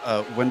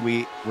when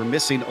we were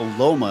missing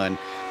Aloma,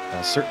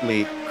 and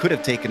certainly could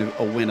have taken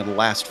a win in the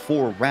last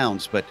 4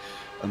 rounds, but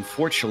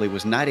unfortunately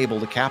was not able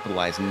to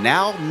capitalize.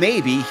 Now,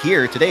 maybe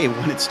here today,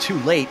 when it's too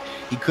late,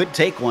 he could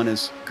take one,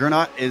 as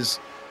Gernot is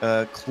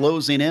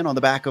closing in on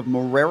the back of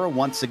Moreira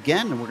once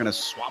again, and we're going to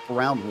swap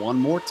around one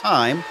more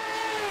time.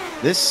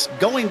 This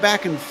going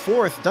back and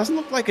forth doesn't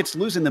look like it's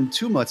losing them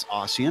too much,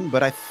 Ossian,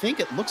 but I think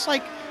it looks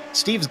like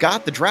Steve's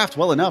got the draft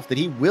well enough that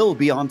he will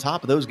be on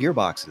top of those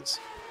gearboxes.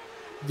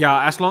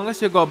 Yeah, as long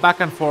as you go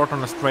back and forth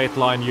on a straight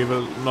line, you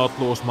will not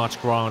lose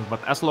much ground. But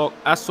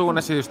as soon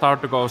as you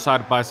start to go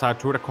side by side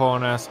through the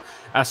corners,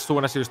 as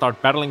soon as you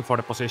start battling for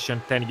the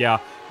position, then yeah,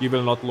 you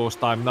will not lose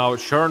time. Now,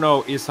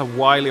 Cherno is a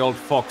wily old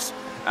fox,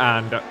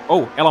 and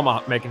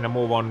Elomaa making a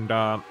move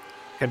on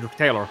Kendrick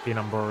Taylor, P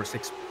number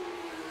 6.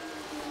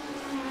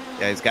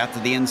 Yeah, he's got to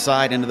the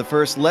inside into the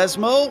first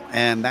Lesmo,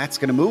 and that's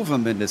going to move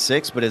him into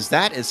 6. But is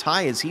that as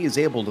high as he is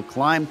able to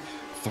climb?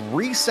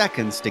 3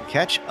 seconds to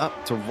catch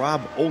up to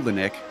Rob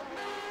Oldenik,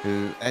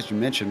 who, as you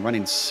mentioned,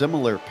 running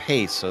similar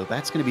pace. So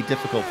that's going to be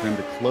difficult for him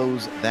to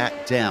close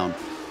that down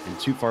and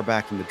too far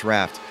back from the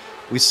draft.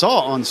 We saw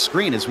on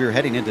screen as we were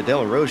heading into De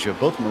La Rosa,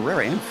 both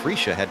Moreira and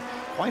Frisha had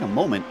quite a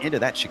moment into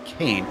that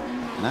chicane,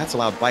 and that's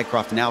allowed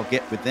Bycroft to now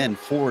get within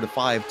 4 to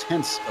 5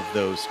 tenths of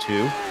those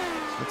two.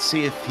 Let's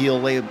see if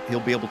he'll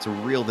be able to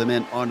reel them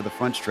in onto the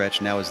front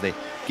stretch now as they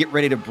get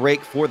ready to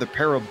break for the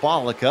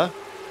Parabolica.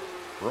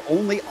 We're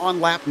only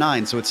on lap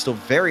 9, so it's still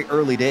very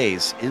early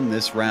days in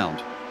this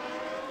round.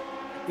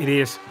 It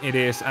is,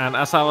 and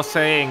as I was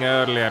saying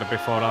earlier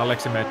before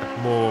Alexei made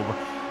the move,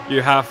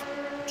 you have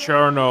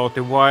Cherno,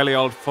 the wily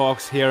old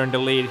fox here in the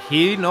lead.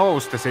 He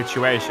knows the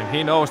situation.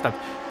 He knows that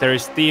there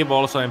is Steve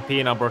also in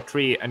P number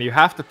 3, and you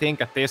have to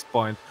think at this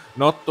point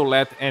not to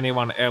let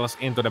anyone else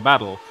into the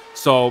battle.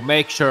 So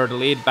make sure the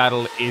lead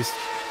battle is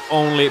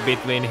only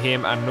between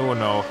him and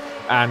Nuno,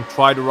 and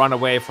try to run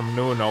away from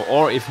Nuno,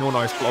 or if Nuno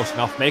is close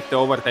enough, make the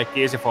overtake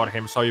easy for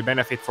him so you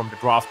benefit from the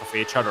draft of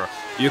each other.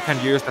 You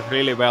can use that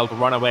really well to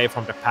run away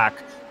from the pack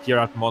here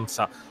at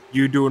Monza.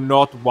 You do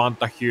not want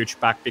a huge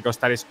pack because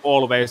that is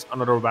always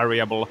another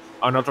variable,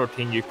 another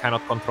thing you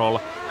cannot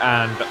control,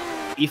 and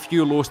if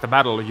you lose the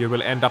battle, you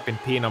will end up in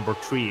P number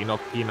 3,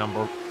 not P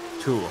number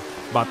 2.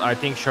 But I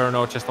think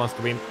Cherno just wants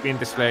to win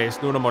this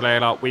race. Nuno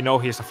Moreira, we know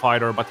he's a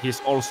fighter, but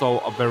he's also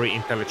a very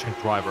intelligent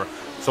driver.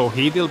 So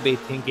he will be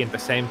thinking the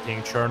same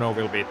thing Cherno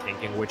will be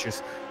thinking, which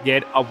is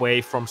get away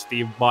from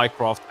Steve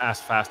Bycroft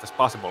as fast as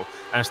possible.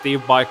 And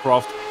Steve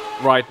Bycroft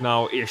right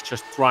now is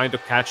just trying to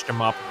catch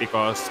them up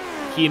because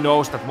he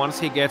knows that once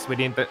he gets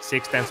within the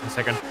 6 tenths of a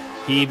second,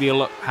 he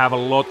will have a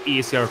lot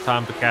easier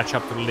time to catch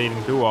up to the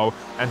leading duo,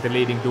 and the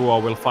leading duo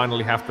will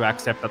finally have to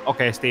accept that,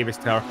 okay, Steve is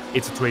there,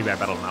 it's a 3-way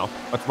battle now.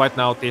 But right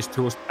now, these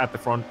two at the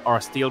front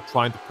are still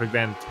trying to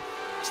prevent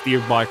Steve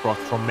Bycroft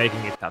from making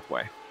it that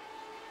way.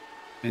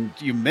 And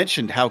you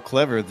mentioned how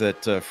clever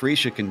that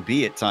Frisha can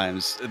be at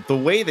times. The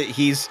way that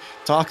he's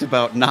talked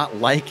about not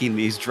liking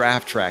these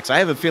draft tracks, I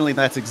have a feeling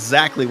that's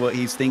exactly what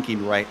he's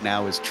thinking right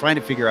now, is trying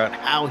to figure out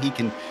how he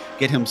can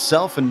get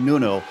himself and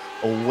Nuno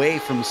away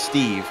from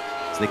Steve.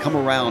 They come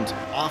around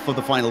off of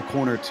the final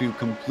corner to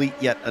complete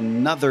yet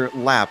another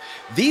lap.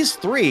 These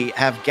 3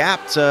 have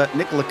gapped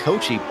Nicola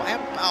Kochi by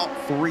about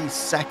 3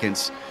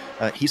 seconds.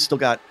 He's still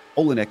got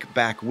Olenek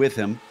back with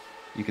him.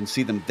 You can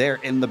see them there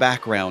in the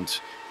background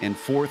in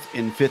 4th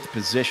and 5th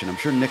position. I'm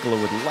sure Nicola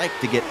would like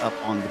to get up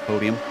on the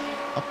podium.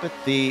 Up at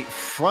the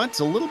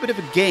front, a little bit of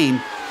a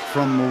gain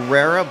from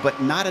Moreira,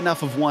 but not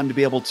enough of one to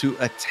be able to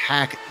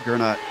attack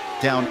Gernot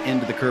down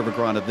into the Curva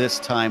Grande this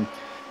time.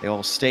 They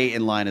all stay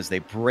in line as they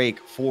break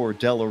for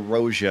De La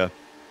Rosa.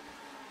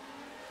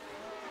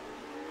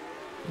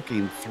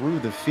 Looking through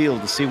the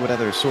field to see what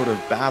other sort of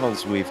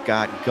battles we've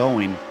got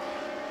going.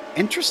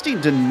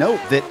 Interesting to note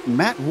that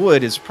Matt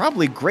Wood is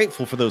probably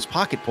grateful for those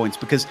pocket points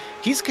because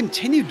he's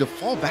continued to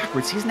fall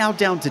backwards. He's now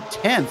down to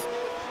 10th.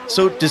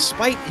 So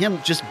despite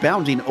him just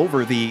bounding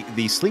over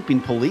the sleeping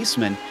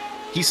policeman,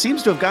 he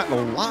seems to have gotten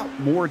a lot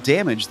more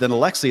damage than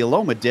Alexei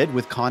Elomaa did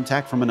with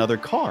contact from another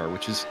car,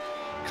 which is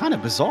kind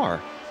of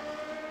bizarre.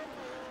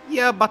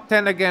 Yeah, but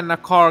then again, a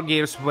car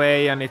gives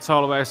way, and it's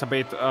always a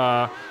bit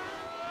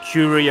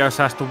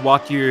curious as to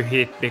what you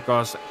hit,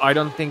 because I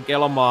don't think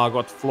Elomaa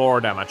got floor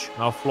damage.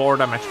 Now, floor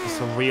damage is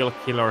a real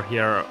killer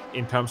here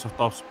in terms of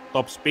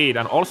top speed,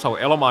 and also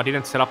Elomaa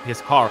didn't set up his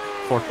car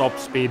for top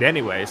speed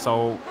anyway,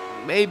 so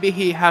maybe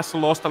he has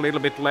lost a little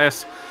bit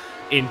less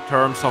in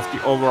terms of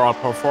the overall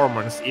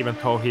performance, even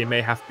though he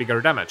may have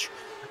bigger damage.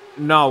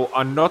 Now,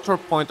 another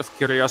point of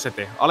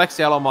curiosity,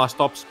 Alexi Aloma's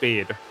top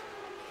speed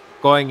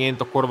going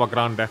into Curva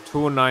Grande,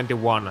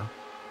 291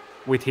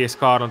 with his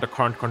car on the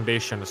current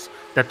conditions.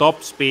 The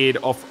top speed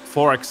of,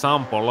 for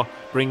example,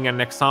 bring an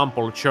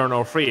example,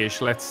 Cherno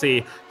Frisch, let's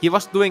see, he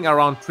was doing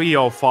around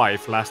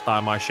 305 last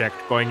time I checked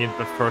going into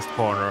the first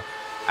corner.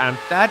 And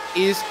that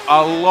is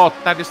a lot,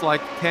 that is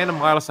like 10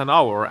 miles an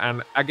hour,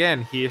 and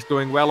again, he is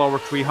doing well over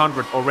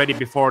 300 already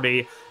before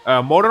the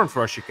modern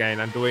first chicane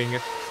and doing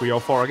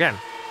 304 again.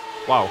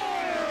 Wow.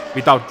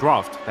 Without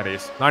draft, that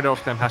is. Neither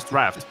of them has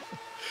draft.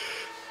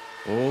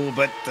 Oh,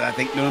 but I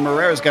think Nuno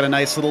Moreira's got a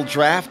nice little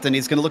draft, and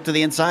he's going to look to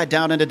the inside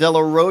down into De La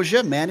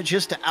Roja,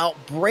 manages to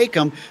outbrake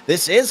him.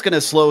 This is going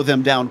to slow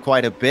them down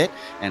quite a bit,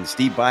 and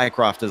Steve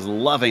Bycroft is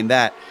loving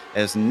that,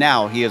 as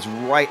now he is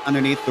right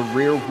underneath the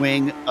rear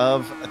wing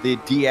of the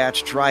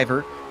Diach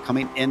driver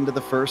coming into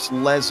the first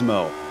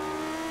Lesmo.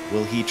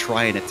 Will he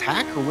try an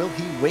attack, or will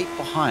he wait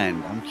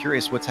behind? I'm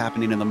curious what's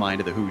happening in the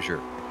mind of the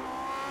Hoosier.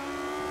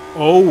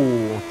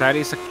 Oh, that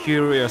is a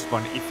curious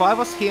one. If I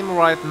was him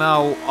right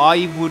now,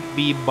 I would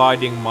be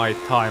biding my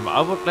time. I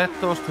would let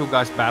those two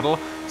guys battle,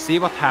 see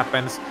what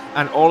happens,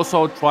 and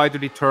also try to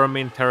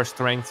determine their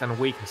strengths and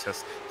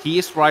weaknesses. He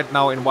is right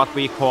now in what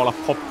we call a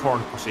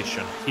popcorn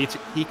position.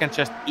 He can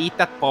just eat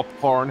that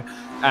popcorn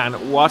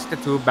and watch the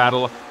two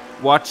battle,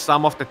 watch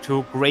some of the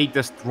two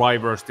greatest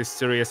drivers this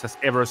series has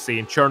ever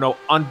seen. Cherno,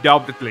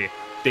 undoubtedly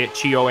the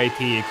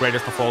GOAT,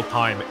 greatest of all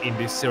time in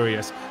this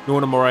series.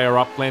 Nuno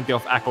Moreira, plenty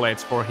of accolades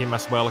for him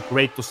as well.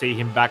 Great to see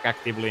him back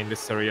actively in this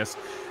series,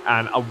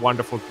 and a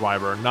wonderful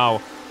driver. Now,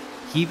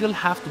 he will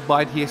have to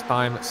bide his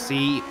time,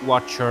 see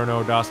what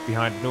Cherno does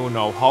behind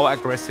Nuno, how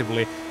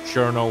aggressively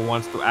Cherno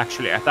wants to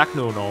actually attack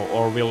Nuno,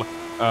 or will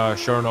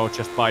Cherno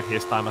just bide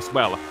his time as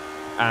well.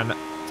 And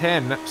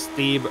 10,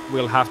 Steve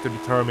will have to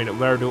determine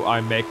where do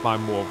I make my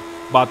move.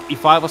 But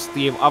if I was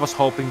Steve, I was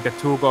hoping the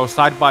two go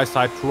side by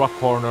side through a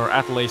corner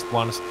at least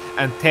once,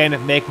 and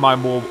 10 make my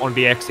move on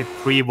the exit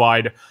 3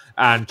 wide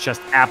and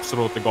just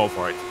absolutely go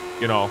for it.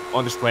 You know,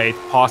 on the straight,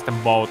 pass them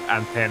both,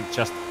 and 10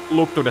 just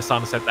look to the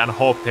sunset and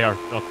hope they are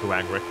not too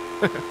angry.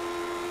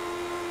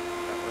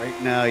 Right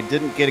now, he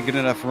didn't get a good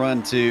enough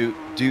run to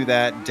do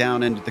that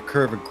down into the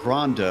Curva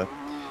Grande.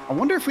 I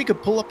wonder if we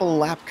could pull up a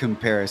lap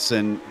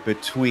comparison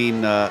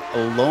between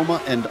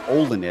Aloma and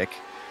Olenek,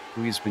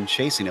 who he's been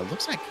chasing. It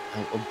looks like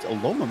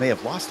Aloma may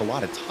have lost a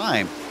lot of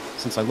time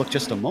since I looked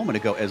just a moment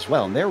ago as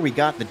well. And there we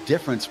got the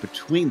difference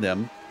between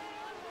them.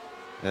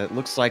 It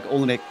looks like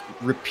Olenek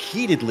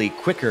repeatedly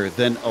quicker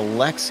than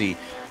Alexi,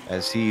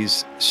 as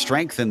he's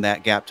strengthened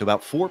that gap to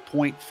about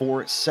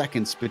 4.4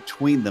 seconds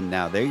between them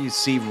now. There you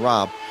see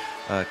Rob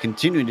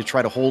continuing to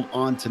try to hold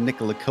on to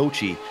Nicola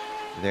Kochi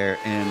there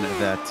in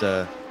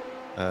that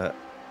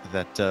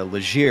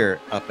Legier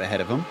up ahead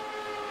of him.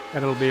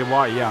 That'll be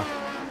why, yeah.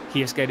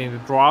 He is getting the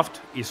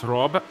draft, is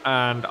Rob,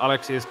 and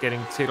Alexi is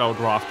getting 0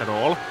 draft at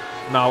all.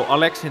 Now,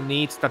 Alexi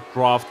needs that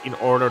draft in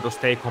order to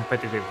stay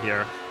competitive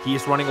here. He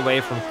is running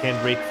away from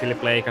Kendrick,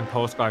 Philip Lake, and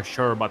those guys,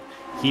 sure, but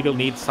he will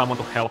need someone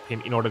to help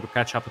him in order to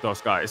catch up to those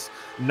guys.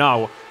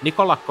 Now,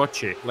 Nicola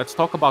Kochi, let's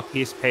talk about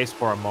his pace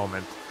for a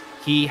moment.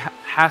 He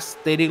has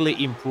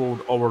steadily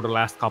improved over the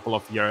last couple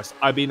of years.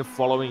 I've been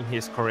following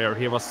his career.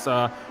 He was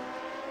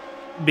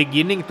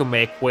beginning to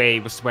make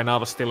waves when I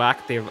was still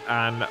active,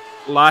 and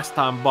last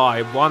time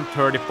by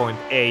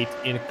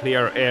 130.8 in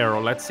clear air.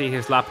 Let's see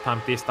his lap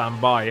time this time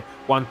by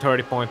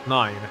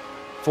 130.9.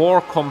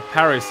 For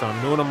comparison,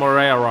 Nuno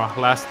Moreira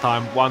last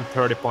time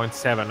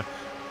 130.7.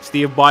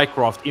 Steve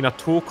Bycroft in a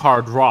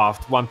 2-car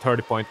draft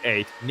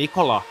 130.8.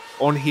 Nicola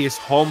on his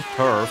home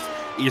turf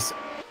is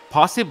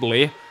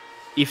possibly,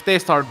 if they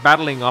start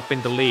battling up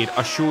in the lead,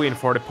 a shoe-in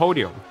for the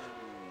podium.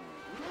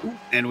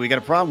 And we got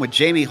a problem with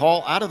Jamie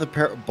Hall out of the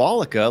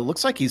Parabolica.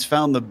 Looks like he's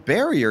found the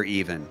barrier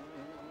even.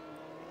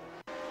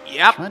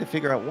 Yep. Trying to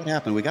figure out what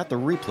happened. We got the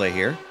replay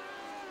here.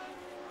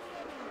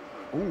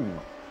 Ooh,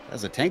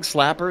 that's a tank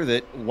slapper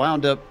that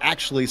wound up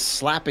actually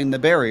slapping the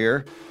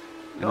barrier.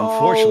 And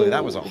unfortunately,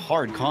 that was a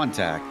hard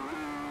contact.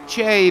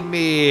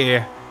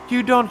 Jamie,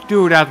 you don't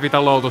do that with a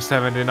Lotus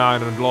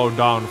 79 and low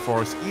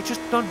downforce. You just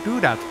don't do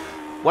that.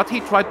 What he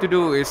tried to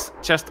do is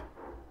just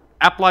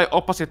apply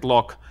opposite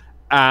lock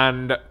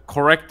and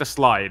correct the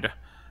slide.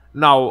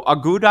 Now, a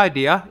good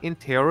idea in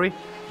theory,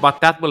 but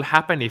that will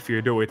happen if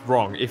you do it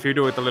wrong, if you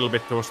do it a little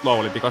bit too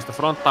slowly, because the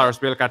front tires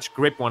will catch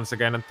grip once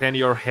again, and then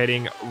you're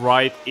heading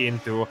right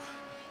into,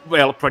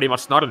 well, pretty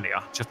much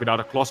Nazionale, just without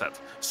a closet.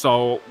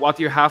 So what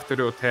you have to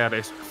do there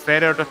is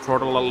feather the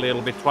throttle a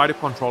little bit, try to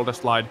control the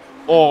slide,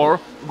 or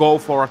go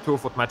for a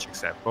 2-foot magic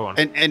set. Go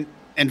on.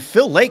 And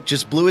Phil Lake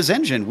just blew his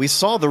engine. We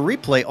saw the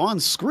replay on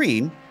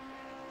screen.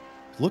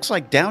 Looks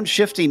like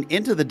downshifting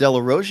into the De La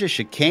Roja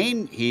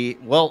chicane.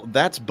 Well,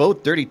 that's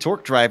both Dirty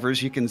Torque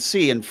drivers. You can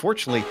see,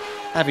 unfortunately,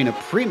 having a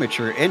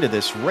premature end of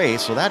this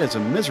race. So that is a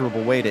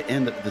miserable way to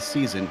end the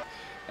season.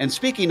 And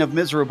speaking of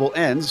miserable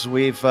ends,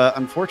 we've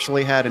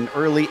unfortunately had an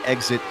early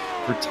exit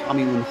for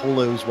Tommy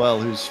Unholo as well,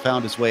 who's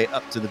found his way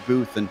up to the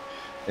booth and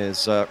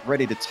is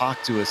ready to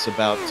talk to us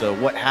about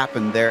what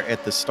happened there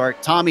at the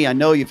start. Tommy, I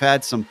know you've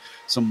had some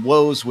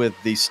woes with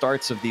the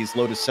starts of these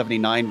Lotus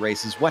 79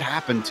 races. What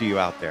happened to you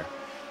out there?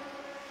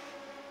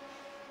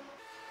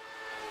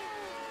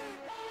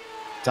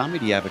 Tommy,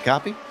 do you have a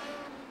copy?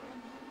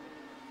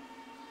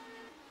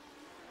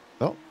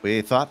 Oh,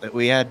 we thought that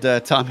we had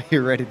Tommy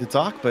ready to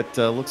talk, but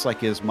looks like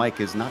his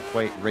mic is not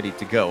quite ready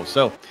to go.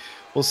 So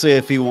we'll see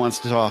if he wants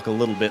to talk a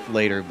little bit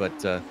later,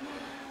 but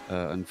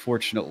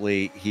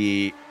unfortunately,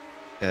 he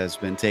has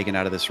been taken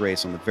out of this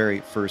race on the very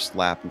first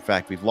lap. In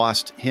fact, we've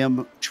lost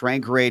him,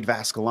 Trangrade,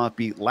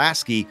 Vascalampi,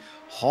 Lasky,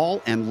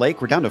 Hall, and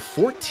Lake. We're down to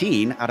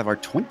 14 out of our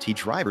 20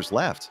 drivers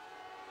left.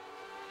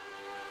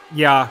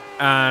 Yeah,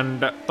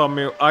 and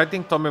I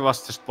think Tommy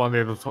was just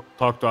wanting to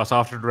talk to us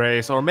after the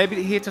race, or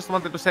maybe he just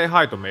wanted to say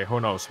hi to me, who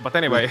knows. But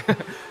anyway,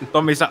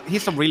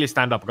 he's a really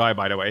stand-up guy,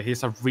 by the way.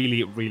 He's a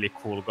really, really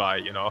cool guy,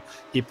 you know.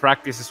 He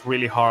practices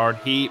really hard.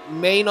 He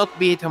may not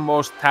be the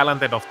most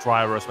talented of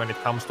drivers when it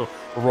comes to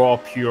raw,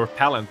 pure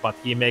talent, but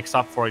he makes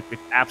up for it with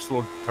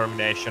absolute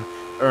determination.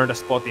 Earned a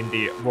spot in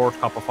the World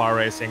Cup of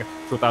iRacing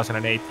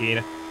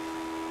 2018.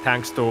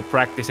 Thanks to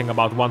practicing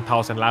about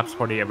 1,000 laps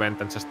for the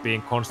event and just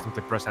being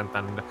constantly present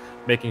and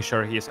making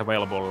sure he is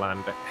available,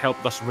 and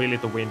helped us really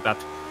to win that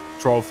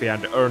trophy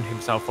and earned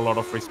himself a lot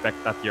of respect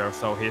that year.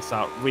 So he's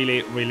a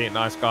really, really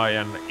nice guy,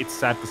 and it's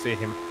sad to see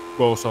him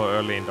go so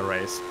early in the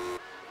race.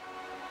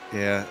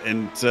 Yeah,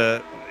 and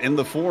in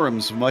the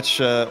forums, much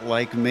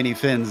like many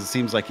Finns, it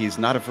seems like he's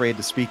not afraid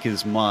to speak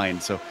his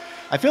mind. So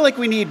I feel like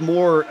we need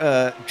more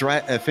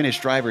Finnish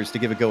drivers to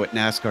give a go at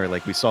NASCAR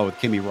like we saw with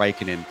Kimi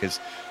Räikkönen,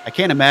 because I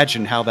can't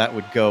imagine how that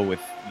would go with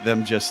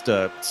them just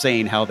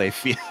saying how they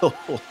feel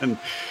and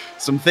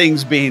some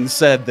things being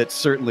said that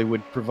certainly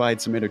would provide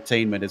some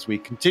entertainment as we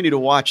continue to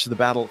watch the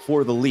battle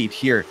for the lead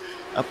here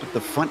up at the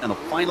front in the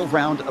final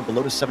round of the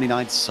Lotus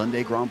 79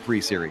 Sunday Grand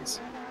Prix Series.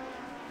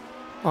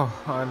 Oh,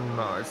 I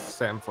know, it's the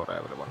same for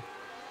everyone.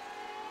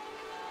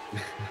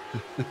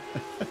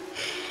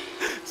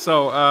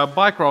 So,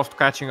 Bycroft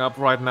catching up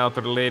right now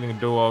to the leading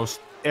duos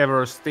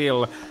ever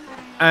still.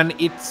 And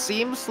it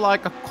seems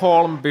like a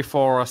calm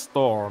before a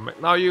storm.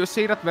 Now, you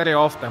see that very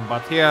often,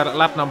 but here,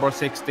 lap number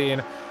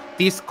 16,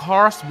 these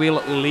cars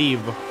will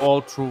live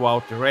all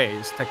throughout the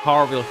race. The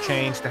car will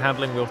change, the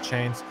handling will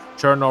change.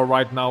 Cherno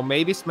right now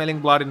maybe smelling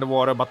blood in the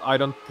water, but I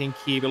don't think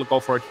he will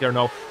go for it here.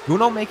 No,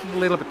 Nuno making a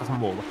little bit of a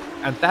move.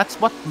 And that's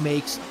what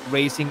makes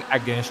racing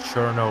against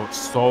Cherno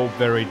so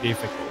very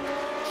difficult.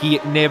 He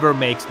never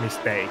makes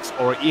mistakes,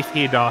 or if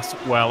he does,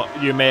 well,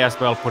 you may as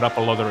well put up a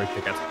lottery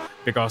ticket,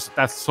 because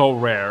that's so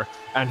rare.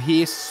 And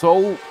he is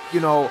so, you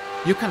know,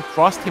 you can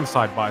trust him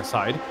side by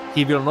side.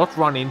 He will not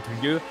run into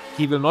you.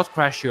 He will not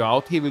crash you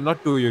out. He will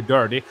not do you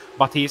dirty,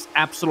 but he is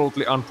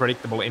absolutely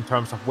unpredictable in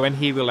terms of when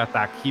he will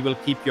attack. He will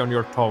keep you on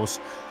your toes.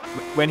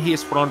 When he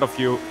is front of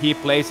you, he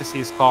places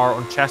his car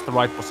on just the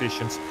right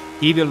positions.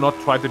 He will not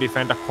try to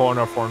defend a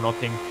corner for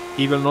nothing.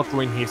 He will not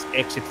ruin his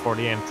exit for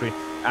the entry.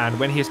 And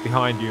when he's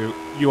behind you,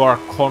 you are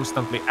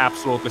constantly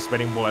absolutely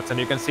sweating bullets. And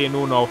you can see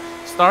Nuno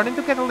starting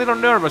to get a little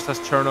nervous as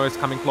Cherno is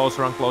coming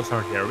closer and closer.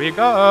 And here we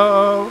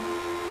go.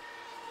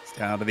 It's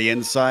down to the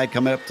inside,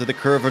 coming up to the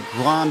Curva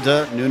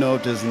Grande. Nuno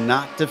does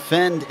not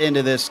defend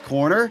into this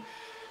corner.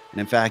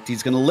 And in fact,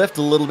 he's going to lift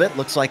a little bit.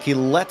 Looks like he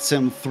lets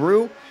him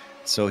through.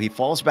 So he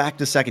falls back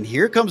to second.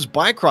 Here comes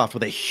Bycroft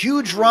with a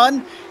huge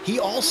run. He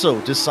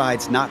also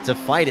decides not to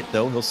fight it,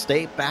 though. He'll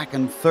stay back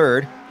in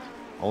third.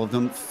 All of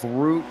them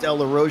through Del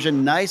La Roja,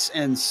 nice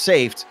and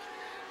safe.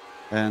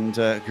 And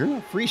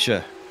Gurma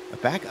Frisha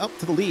back up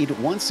to the lead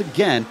once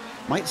again.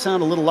 Might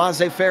sound a little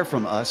laissez-faire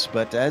from us,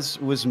 but as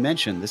was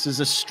mentioned, this is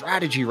a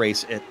strategy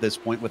race at this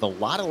point with a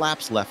lot of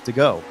laps left to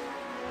go.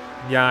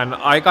 Yeah, and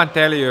I can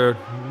tell you,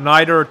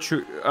 neither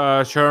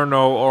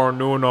Cherno or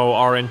Nuno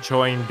are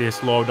enjoying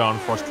this low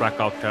downforce track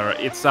out there.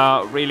 It's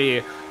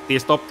really,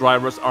 these top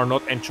drivers are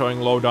not enjoying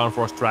low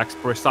downforce tracks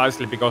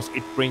precisely because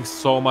it brings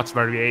so much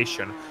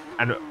variation.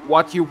 And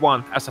what you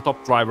want as a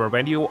top driver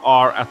when you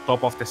are at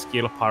top of the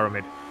skill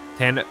pyramid,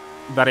 then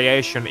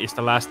variation is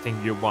the last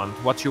thing you want.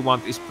 What you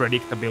want is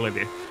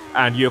predictability,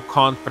 and you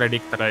can't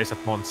predict the race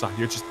at Monza.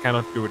 You just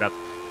cannot do that.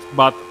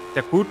 But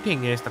the good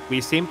thing is that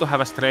we seem to have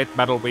a straight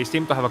battle, we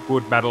seem to have a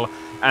good battle,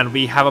 and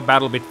we have a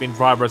battle between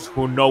drivers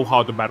who know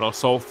how to battle.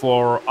 So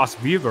for us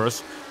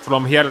viewers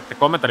from here at the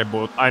commentary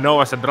booth, I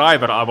know as a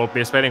driver I will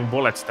be sweating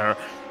bullets there.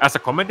 As a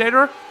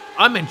commentator,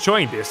 I'm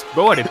enjoying this.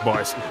 Go at it,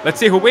 boys. Let's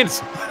see who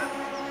wins.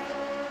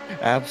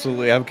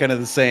 Absolutely. I'm kind of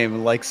the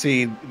same. Like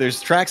seeing, there's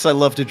tracks I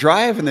love to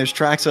drive and there's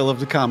tracks I love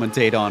to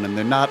commentate on, and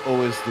they're not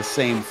always the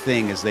same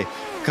thing as they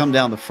come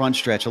down the front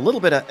stretch. A little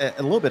bit.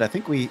 I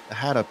think we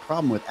had a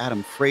problem with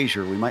Adam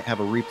Frazier. We might have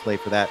a replay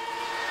for that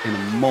in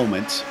a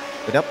moment.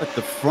 But up at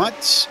the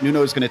front,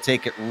 Nuno is going to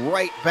take it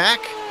right back.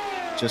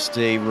 Just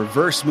a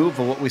reverse move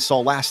of what we saw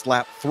last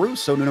lap through.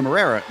 So Nuno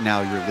Moreira,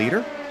 now your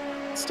leader.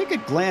 Let's take a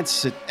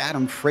glance at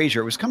Adam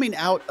Frazier. It was coming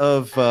out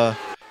of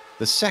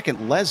the second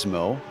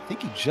Lesmo. I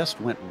think he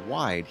just went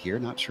wide here.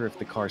 Not sure if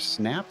the car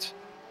snapped.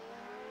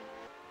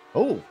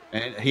 Oh,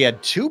 and he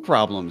had two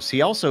problems.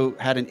 He also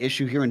had an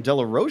issue here in De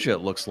La Roja, it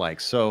looks like.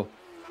 So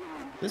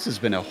this has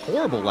been a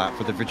horrible lap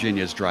for the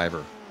Virginia's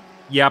driver.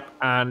 Yep,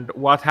 and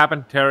what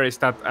happened there is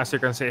that, as you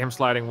can see him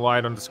sliding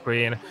wide on the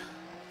screen,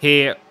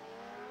 the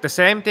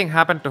same thing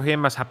happened to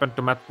him as happened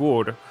to Matt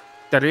Wood.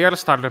 The rear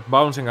started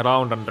bouncing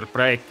around under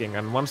braking,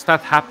 and once that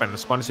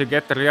happens, once you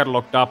get the rear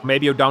locked up,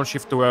 maybe you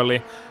downshift too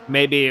early,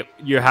 maybe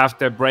you have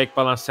the brake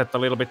balance set a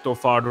little bit too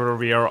far to the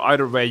rear,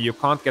 either way you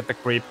can't get the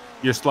grip,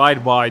 you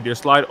slide wide, you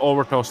slide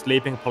over those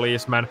sleeping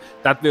policemen,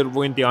 that will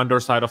ruin the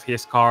underside of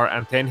his car,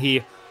 and then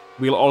he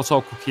will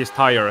also cook his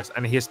tires,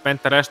 and he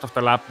spent the rest of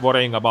the lap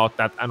worrying about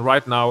that. And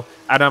right now,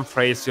 Adam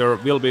Fraser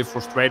will be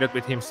frustrated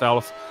with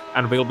himself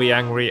and will be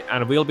angry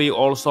and will be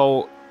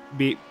also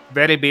be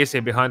very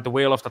busy behind the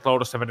wheel of the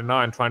Lotus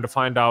 79 trying to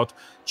find out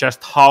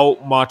just how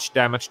much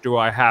damage do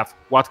I have,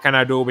 what can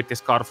I do with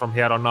this car from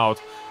here on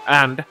out,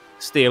 and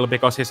still,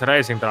 because he's a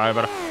racing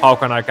driver, how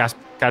can I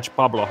catch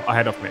Pablo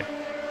ahead of me?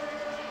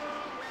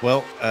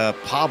 Well,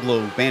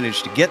 Pablo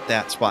managed to get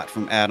that spot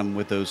from Adam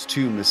with those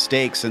two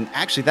mistakes, and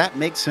actually that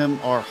makes him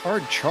our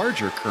hard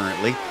charger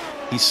currently.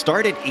 He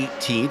started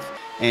 18th,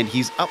 and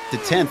he's up to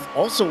 10th.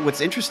 Also, what's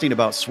interesting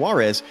about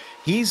Suarez,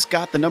 he's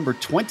got the number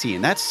 20,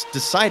 and that's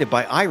decided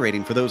by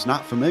iRating for those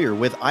not familiar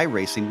with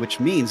iRacing, which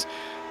means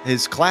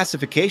his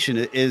classification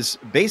is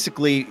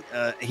basically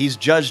he's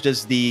judged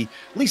as the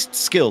least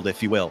skilled,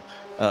 if you will.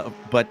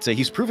 But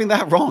he's proving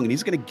that wrong, and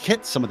he's going to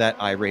get some of that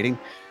iRating,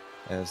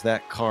 as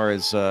that car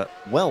is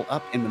well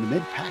up in the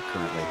mid-pack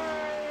currently.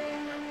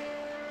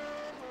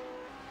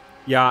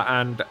 Yeah,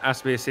 and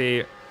as we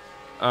see,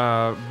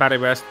 Barry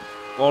West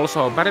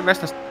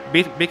has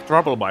big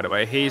trouble, by the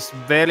way. He's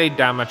very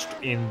damaged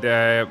in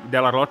the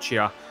De La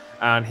Rocha,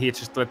 and he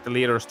just let the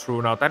leaders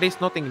through now. That is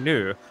nothing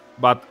new,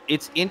 but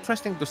it's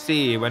interesting to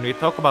see when we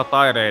talk about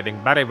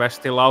iRating, Barry West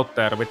still out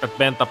there with that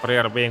bent-up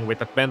rear wing, with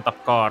that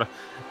bent-up car,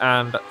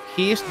 and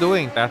he's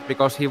doing that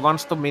because he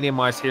wants to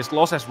minimize his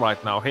losses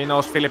right now. He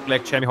knows Philip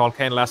Blake, Jamie Hall,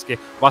 Kane Lasky,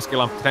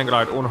 Vaskilamp,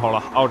 Trengride,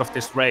 Unhola out of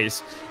this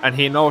race, and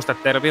he knows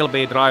that there will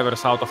be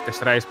drivers out of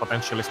this race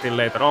potentially still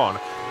later on.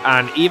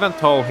 And even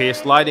though he's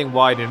sliding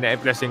wide in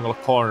every single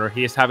corner,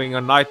 he's having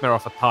a nightmare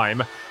of a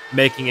time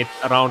making it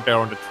around there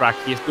on the track.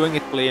 He's doing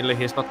it cleanly,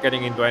 he's not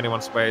getting into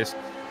anyone's ways,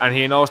 and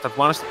he knows that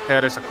once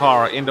there is a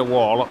car in the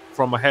wall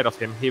from ahead of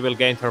him, he will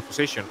gain her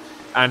position.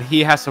 And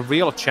he has a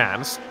real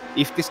chance,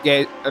 if this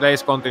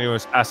race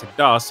continues as it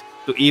does,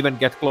 to even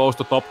get close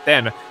to top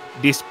 10,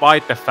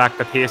 despite the fact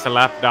that he is a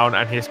lap down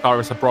and his car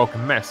is a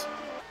broken mess.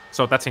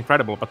 So that's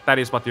incredible, but that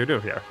is what you do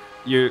here.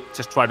 You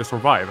just try to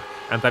survive,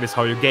 and that is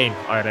how you gain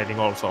iRating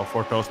also,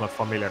 for those not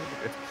familiar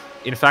with it.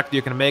 In fact,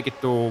 you can make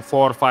it to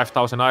 4,000 or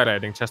 5,000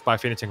 iRating just by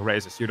finishing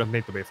races. You don't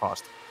need to be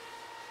fast.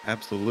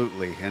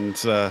 Absolutely, and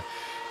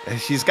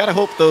he's got to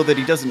hope, though, that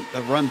he doesn't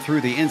run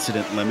through the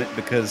incident limit,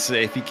 because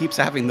if he keeps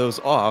having those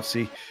offs,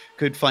 he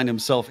could find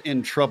himself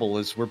in trouble.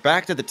 As we're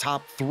back to the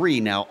top 3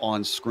 now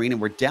on screen,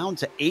 and we're down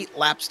to 8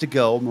 laps to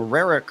go.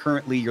 Morera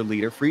currently your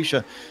leader,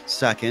 Freesia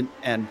second,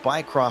 and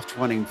Bycroft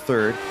running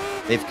third.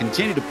 They've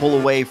continued to pull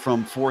away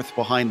from fourth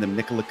behind them.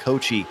 Nikola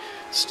Kochi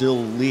still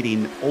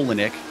leading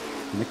Olenek.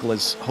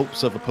 Nikola's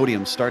hopes of a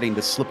podium starting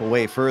to slip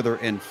away further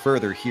and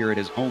further here at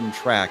his home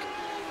track,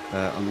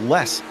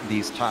 unless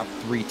these top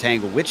 3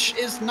 tangle, which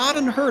is not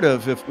unheard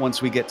of if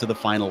once we get to the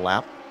final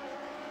lap.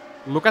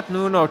 Look at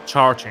Nuno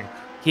charging.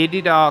 He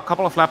did a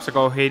couple of laps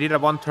ago, he did a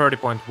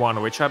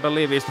 1:30.1, which I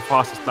believe is the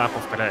fastest lap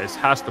of the race,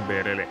 has to be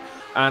really.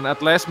 And at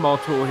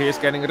Lesmo too, he's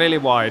getting really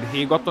wide.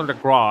 He got on the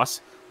grass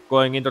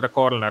going into the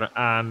corner,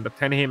 and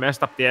then he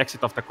messed up the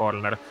exit of the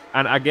corner.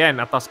 And again,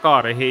 at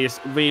Ascari, he is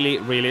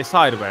really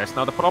sideways.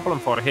 Now the problem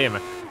for him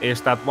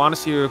is that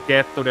once you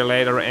get to the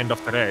later end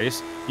of the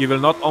race, you will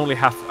not only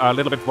have a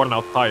little bit worn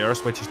out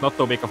tires, which is not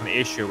too big of an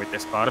issue with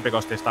this car,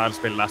 because these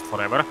tires will last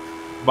forever,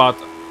 but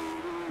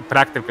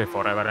practically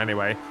forever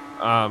anyway.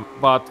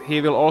 But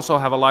he will also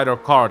have a lighter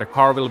car. The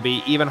car will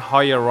be even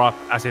higher up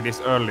as it is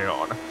earlier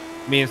on.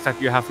 Means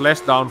that you have less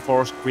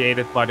downforce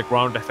created by the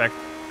ground effect,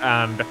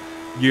 and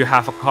you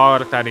have a car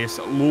that is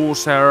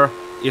looser,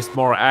 is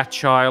more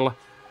agile,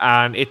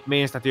 and it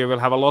means that you will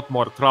have a lot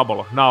more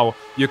trouble. Now,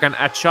 you can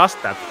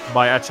adjust that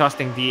by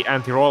adjusting the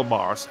anti-roll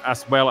bars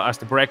as well as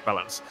the brake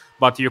balance,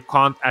 but you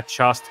can't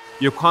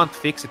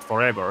fix it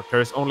forever.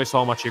 There's only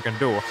so much you can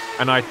do,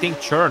 and I think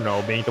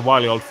Cherno, being the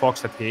wily old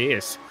fox that he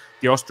is,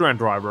 the Austrian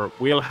driver,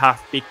 will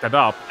have picked that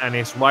up and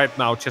is right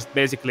now just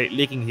basically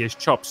licking his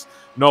chops,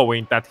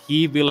 knowing that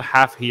he will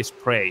have his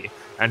prey,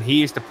 and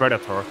he is the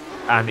predator,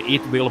 and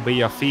it will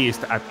be a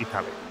feast at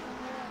Italy.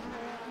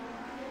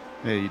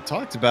 Yeah, you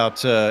talked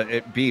about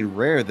it being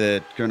rare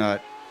that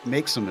Gernot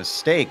makes a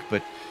mistake,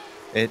 but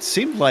it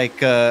seemed like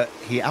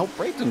he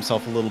outbraked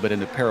himself a little bit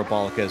into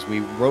Parabolica as we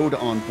rode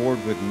on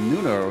board with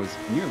Nuno.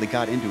 Nearly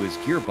got into his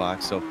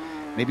gearbox, so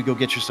maybe go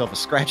get yourself a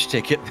scratch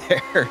ticket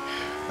there.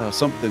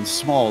 Something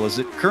small, as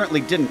it currently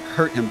didn't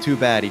hurt him too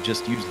bad. He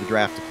just used the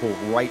draft to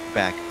pull right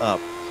back up.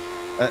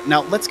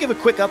 Now, let's give a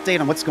quick update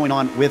on what's going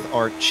on with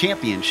our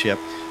championship.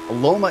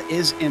 Loma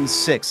is in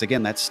 6th.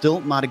 Again, that's still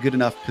not a good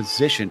enough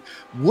position.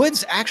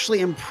 Woods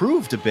actually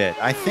improved a bit.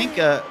 I think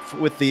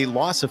with the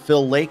loss of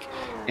Phil Lake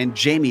and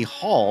Jamie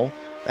Hall,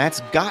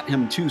 that's got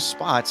him 2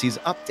 spots. He's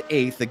up to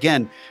 8th.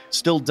 Again,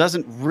 still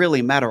doesn't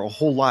really matter a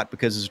whole lot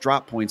because his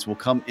drop points will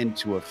come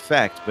into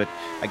effect. But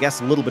I guess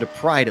a little bit of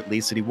pride, at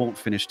least, that he won't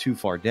finish too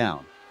far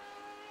down.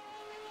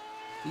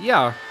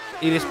 Yeah,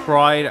 it is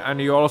pride, and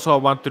you also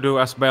want to do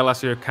as well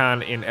as you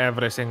can in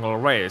every single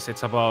race.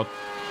 It's about,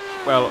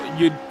 well,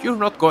 you're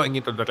not going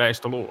into the race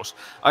to lose.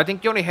 I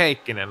think Joni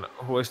Heikkinen,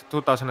 who is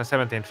the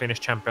 2017 Finnish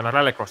champion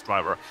rallycross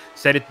driver,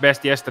 said it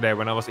best yesterday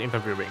when I was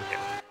interviewing him.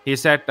 He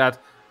said that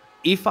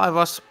if I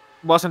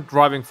wasn't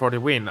driving for the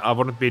win, I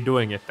wouldn't be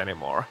doing it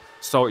anymore.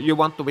 So you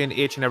want to win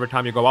each and every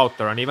time you go out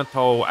there, and even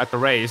though at the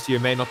race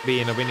you may not be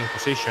in a winning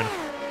position,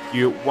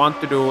 you want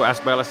to do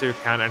as well as you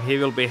can, and he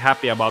will be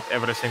happy about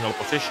every single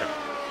position.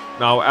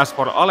 Now, as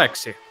for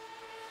Alexi,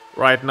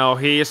 right now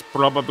he is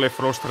probably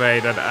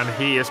frustrated, and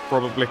he is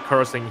probably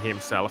cursing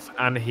himself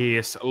and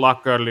his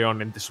luck early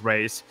on in this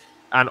race,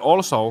 and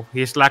also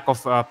his lack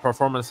of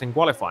performance in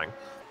qualifying.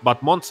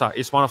 But Monza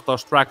is one of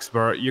those tracks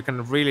where you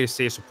can really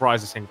see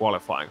surprises in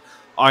qualifying.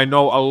 I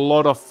know a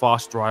lot of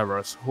fast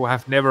drivers who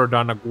have never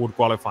done a good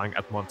qualifying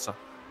at Monza.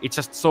 It's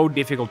just so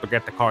difficult to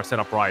get the car set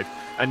up right.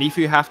 And if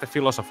you have the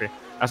philosophy,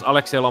 as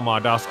Alexei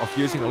Loma does, of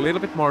using a little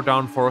bit more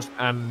downforce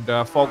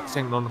and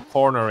focusing on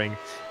cornering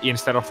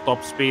instead of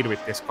top speed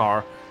with this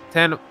car,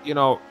 then, you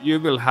know, you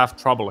will have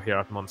trouble here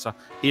at Monza.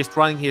 He's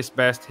trying his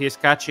best, he's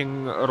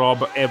catching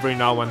Rob every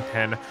now and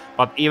then,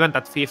 but even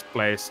the fifth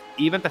place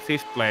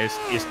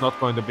is not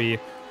going to be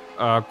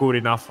good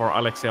enough for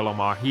Alexei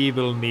Loma. He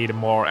will need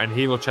more, and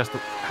he will just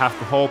have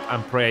to hope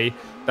and pray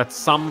that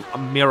some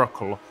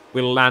miracle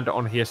will land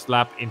on his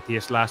lap in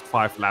his last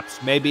 5 laps.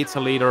 Maybe it's a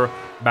leader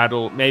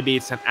battle, maybe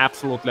it's an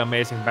absolutely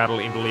amazing battle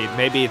in the lead,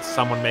 maybe it's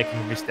someone making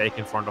a mistake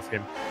in front of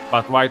him,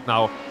 but right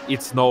now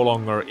it's no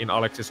longer in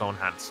Alexei's own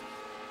hands.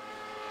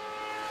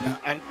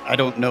 I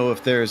don't know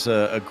if there's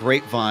a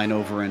grapevine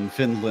over in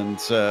Finland,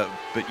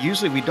 but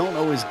usually we don't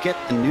always get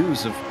the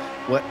news of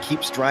what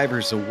keeps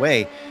drivers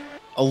away.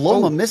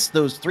 Aloma missed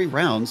those 3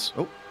 rounds.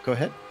 Oh, go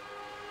ahead.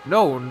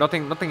 No,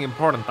 nothing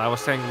important. I was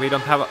saying we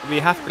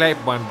have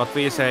grapevine, but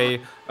we say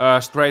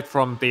straight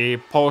from the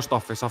post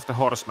office of the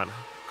horseman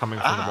coming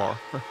from the war.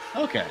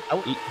 Okay.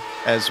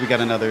 As we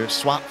got another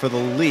swap for the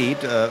lead,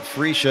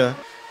 Frisha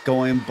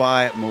going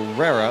by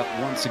Morera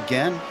once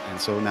again, and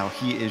so now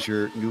he is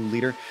your new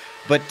leader.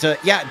 But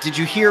yeah, did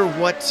you hear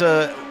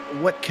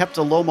what kept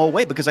Aloma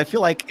away? Because I feel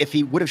like if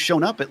he would have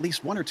shown up at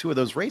least 1 or 2 of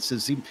those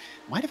races, he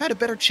might have had a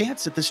better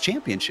chance at this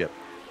championship.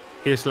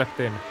 He slept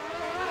in.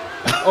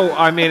 Oh,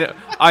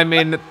 I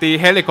mean, the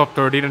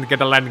helicopter didn't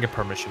get a landing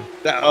permission.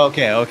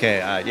 Okay.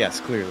 Yes,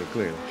 clearly.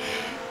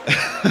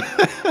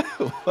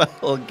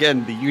 Well,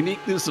 again, the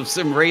uniqueness of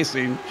sim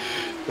racing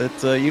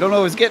that you don't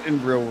always get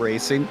in real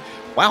racing.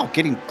 Wow,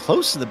 getting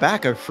close to the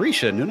back of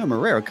Frisha. Nuno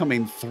Moreira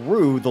coming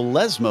through the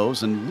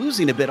Lesmos and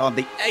losing a bit on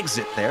the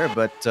exit there,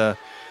 but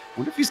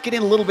wonder if he's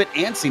getting a little bit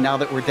antsy now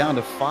that we're down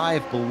to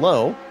 5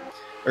 below,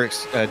 or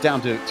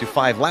down to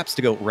 5 laps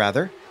to go,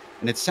 rather.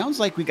 And it sounds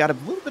like we got a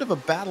little bit of a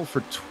battle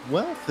for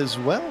 12th as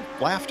well,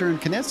 Laughter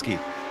and Konecny.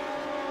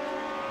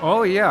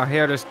 Oh yeah,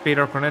 here is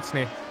Peter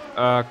Konecny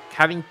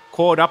having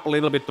caught up a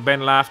little bit to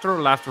Ben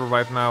Laughter. Laughter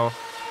right now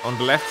on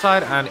the left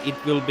side, and it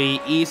will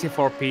be easy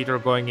for Peter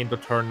going into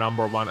turn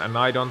number 1, and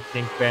I don't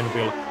think Ben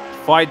will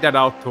fight that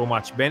out too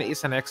much. Ben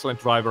is an excellent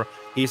driver.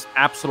 He's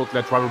absolutely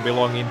a driver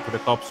belonging to the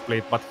top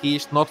split, but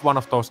he's not one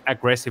of those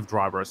aggressive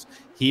drivers.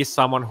 He's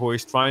someone who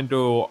is trying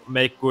to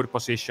make good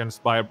positions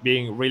by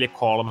being really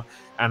calm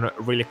and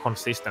really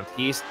consistent.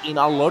 He's, in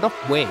a lot of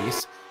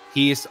ways,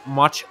 he's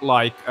much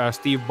like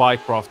Steve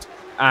Bycroft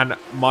and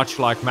much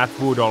like Matt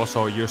Wood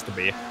also used to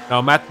be.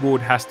 Now, Matt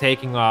Wood has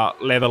taken a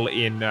level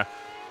in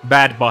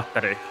bad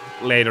battery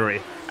later,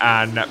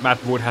 and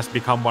Matt Wood has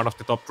become one of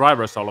the top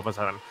drivers all of a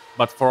sudden.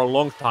 But for a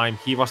long time,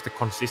 he was the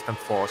consistent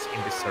force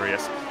in this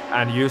series.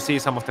 And you see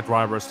some of the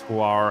drivers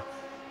who are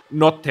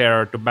not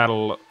there to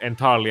battle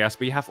entirely, as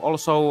we have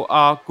also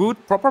a good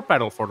proper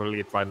battle for the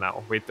lead right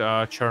now with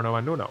Cherno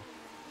and Nuno.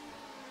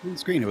 On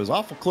screen, it was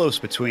awful close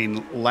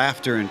between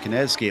Laughter and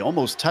Konecny,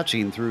 almost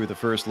touching through the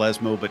first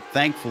Lesmo, but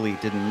thankfully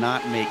did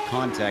not make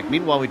contact.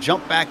 Meanwhile, we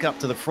jump back up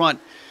to the front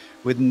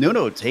with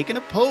Nuno taking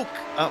a poke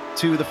up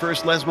to the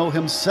first Lesmo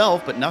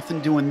himself, but nothing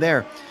doing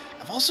there.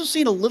 I've also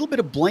seen a little bit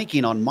of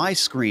blanking on my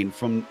screen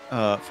from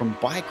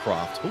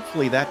Bycroft.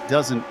 Hopefully that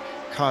doesn't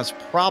cause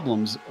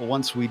problems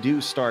once we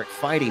do start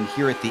fighting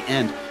here at the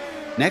end.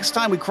 Next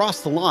time we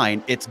cross the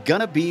line, it's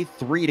gonna be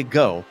 3 to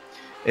go.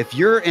 If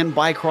you're in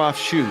Bycroft's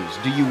shoes,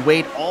 do you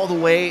wait all the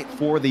way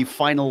for the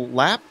final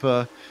lap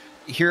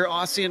here,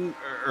 Ossian,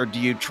 or do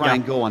you try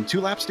and go on 2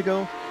 laps to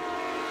go?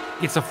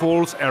 It's a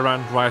fool's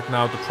errand right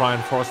now to try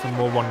and force them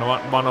move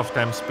on one of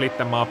them, split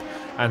them up,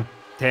 and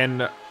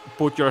then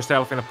put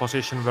yourself in a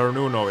position where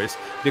Nuno is.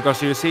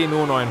 Because you see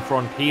Nuno in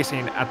front, he's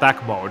in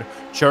attack mode.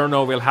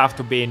 Cherno will have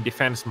to be in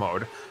defense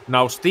mode.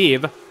 Now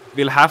Steve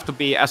will have to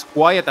be as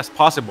quiet as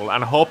possible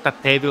and hope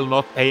that they will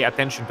not pay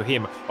attention to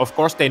him. Of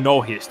course, they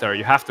know he's there.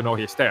 You have to know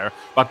he's there.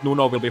 But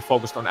Nuno will be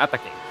focused on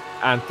attacking.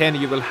 And then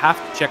you will have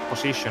to check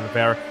position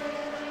where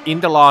in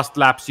the last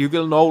laps, you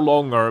will no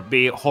longer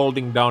be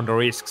holding down the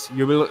risks.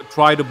 You will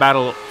try to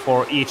battle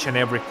for each and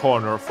every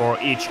corner, for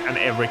each and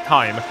every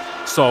time.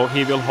 So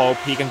he will hope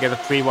he can get a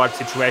 3-wide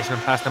situation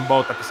and pass them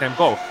both at the same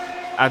go.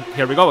 And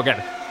here we go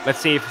again. Let's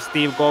see if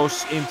Steve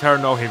goes in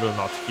turn. No, he will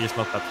not. He's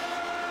not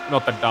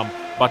that dumb.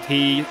 But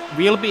he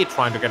will be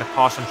trying to get a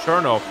pass on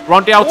Cherno.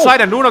 Run the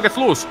outside and Nuno gets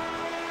loose.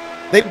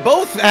 They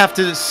both have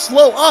to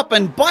slow up,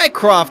 and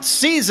Bycroft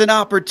sees an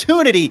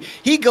opportunity.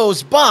 He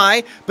goes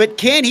by, but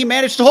can he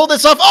manage to hold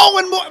this off? Oh,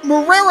 and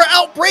Moreira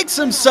outbrakes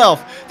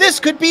himself.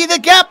 This could be the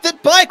gap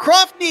that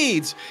Bycroft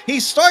needs. He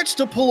starts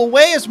to pull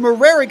away as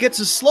Moreira gets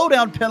a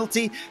slowdown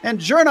penalty, and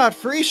Gernot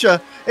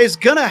Frischa is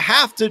going to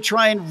have to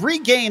try and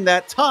regain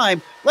that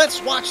time.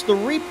 Let's watch the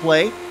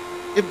replay.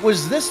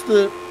 Was this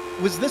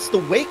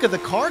the wake of the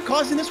car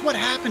causing this? What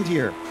happened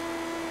here?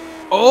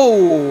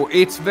 Oh,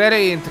 it's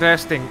very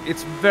interesting.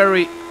 It's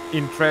very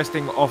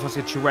interesting of a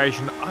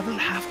situation. I will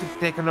have to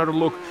take another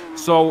look.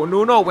 So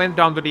Nuno went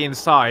down to the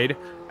inside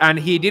and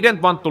he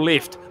didn't want to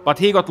lift, but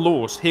he got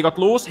loose. He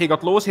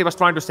was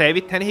trying to save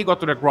it, then he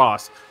got to the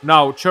grass.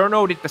 Now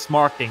Cherno did the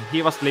smart thing.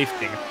 He was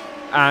lifting.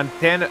 And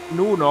then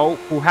Nuno,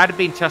 who had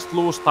been just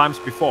loose times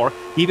before,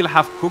 he will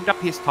have cooked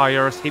up his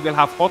tires. He will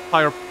have hot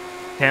tire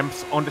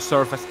temps on the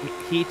surface.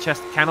 He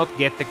just cannot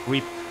get the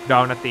grip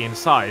down at the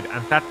inside,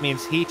 and that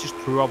means he just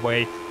threw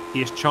away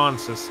his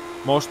chances,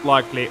 most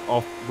likely,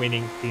 of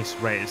winning this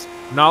race.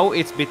 Now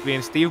it's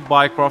between Steve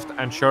Bycroft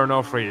and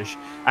Cherno Frisch,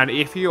 and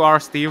if you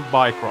are Steve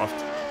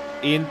Bycroft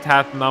in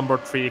that number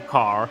 3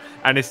 car,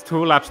 and it's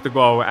 2 laps to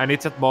go, and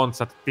it's at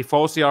Monza,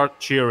 Tifosi are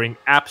cheering,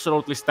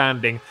 absolutely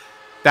standing,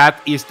 that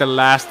is the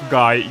last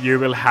guy you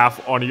will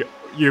have on your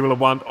you will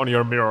want on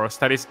your mirrors.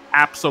 That is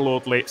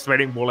absolutely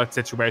sweating bullet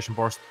situation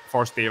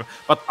for Steve,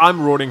 but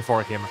I'm rooting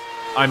for him.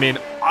 I mean,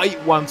 I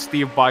want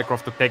Steve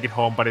Bycroft to take it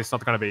home, but it's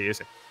not going to be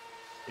easy.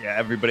 Yeah,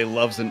 everybody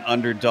loves an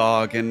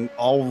underdog, and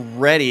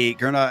already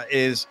Gernot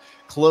is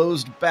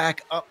closed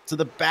back up to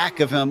the back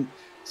of him.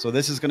 So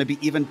this is going to be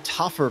even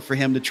tougher for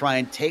him to try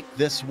and take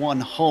this one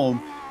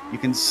home. You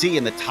can see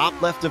in the top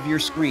left of your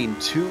screen,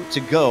 2 to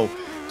go.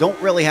 Don't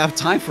really have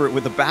time for it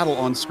with the battle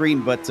on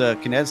screen, but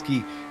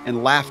Konecki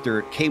and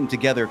Laughter came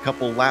together a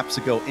couple laps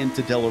ago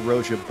into De La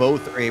Roja.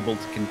 Both are able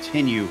to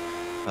continue,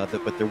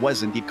 but there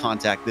was indeed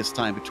contact this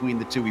time between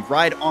the two. We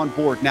ride on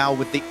board now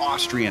with the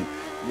Austrian,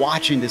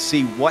 watching to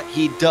see what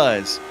he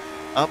does.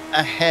 Up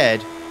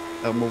ahead,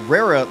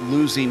 Moreira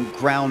losing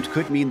ground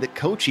could mean that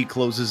Kochi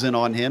closes in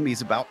on him.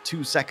 He's about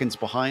 2 seconds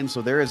behind,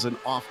 so there is an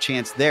off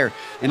chance there.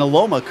 And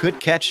Aloma could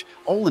catch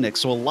Olenek,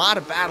 so a lot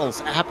of battles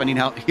happening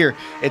out here.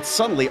 It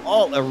suddenly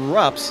all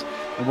erupts,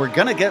 and we're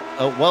going to get,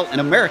 well, in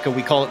America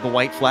we call it the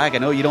white flag. I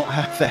know you don't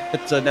have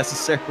that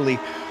necessarily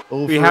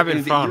over we have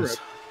in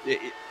France.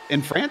 Europe.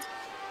 In France?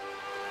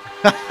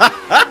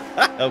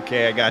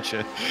 Okay, I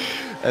gotcha.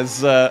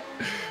 As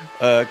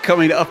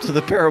coming up to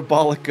the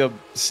Parabolica,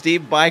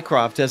 Steve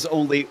Bycroft has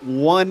only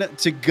 1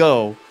 to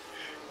go,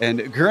 and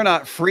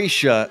Gernot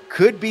Frischa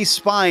could be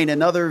spying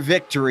another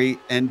victory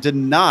and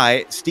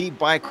deny Steve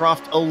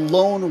Bycroft a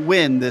lone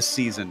win this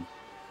season.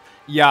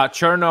 Yeah,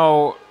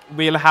 Cherno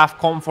will have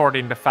comfort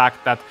in the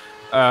fact that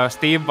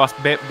Steve was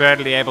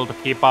barely able to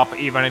keep up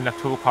even in a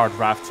 2-car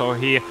draft, so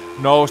he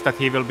knows that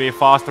he will be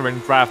faster in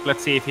draft.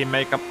 Let's see if he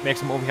makes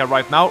a move here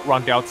right now.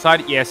 Run the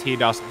outside. Yes, he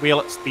does.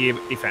 Will Steve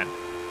defend?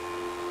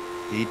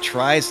 He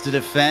tries to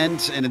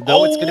defend, and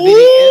though it's going to be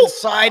the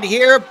inside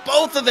here,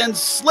 both of them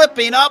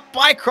slipping up.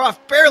 Bycroft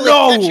barely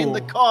catching the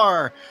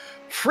car.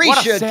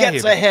 Frischa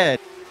gets ahead.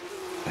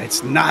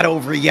 It's not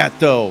over yet,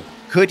 though.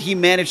 Could he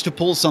manage to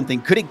pull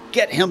something? Could he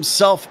get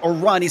himself a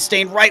run? He's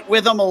staying right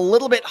with him, a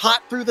little bit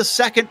hot through the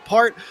second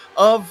part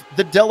of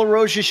the De La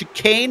Roja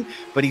chicane,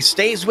 but he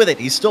stays with it.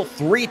 He's still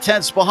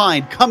 3/10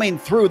 behind, coming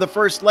through the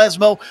first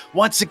Lesmo.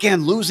 Once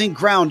again, losing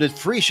ground as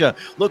Frischa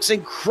looks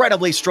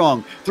incredibly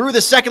strong. Through the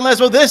second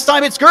Lesmo, this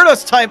time it's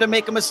Gernot's time to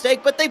make a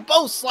mistake, but they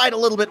both slide a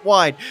little bit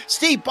wide.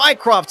 Steve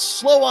Bycroft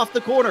slow off the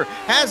corner.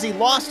 Has he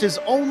lost his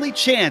only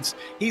chance?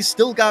 He's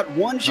still got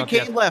 1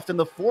 chicane left in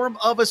the form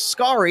of a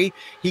Ascari.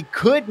 He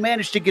could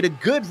manage to get a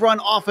good run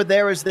off of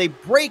there as they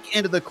break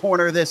into the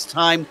corner this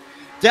time.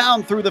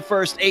 Down through the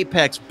first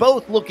apex,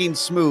 both looking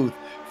smooth.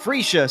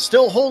 Frischa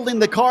still holding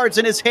the cards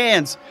in his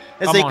hands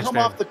as they come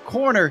off the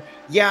corner.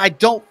 Yeah, I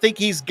don't think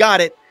he's got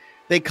it.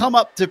 They come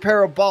up to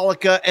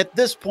Parabolica. At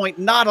this point,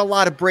 not a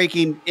lot of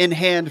braking in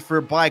hand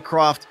for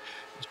Bycroft.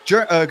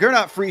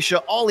 Gernot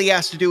Frischa, all he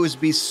has to do is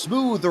be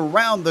smooth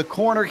around the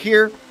corner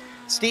here.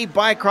 Steve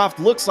Bycroft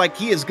looks like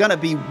he is going to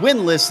be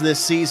winless this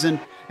season.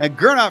 And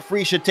Gernot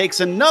Frischa takes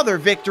another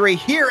victory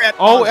here at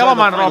Monza in the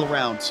final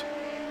round.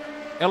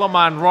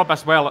 Eloma and Rob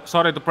as well.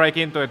 Sorry to break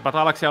into it, but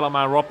Alex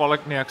Eloma and Rob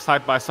Oleniak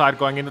side by side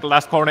going into the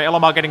last corner.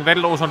 Eloma getting very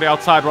loose on the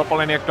outside. Rob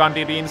Oleniak done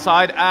the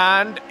inside,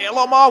 and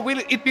Eloma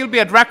it will be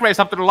a drag race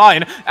up to the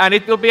line, and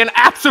it will be an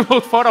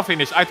absolute photo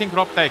finish. I think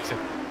Rob takes it.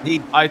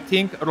 I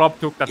think Rob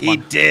took that He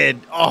one. did.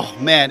 Oh,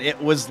 man,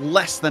 it was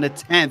less than a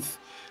tenth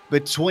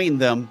between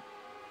them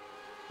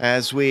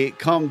as we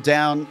come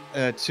down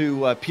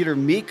to Peter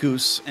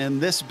Mikus in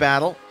this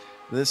battle.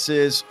 This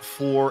is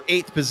for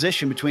 8th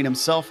position between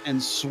himself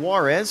and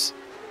Suarez.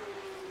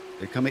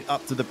 They're coming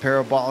up to the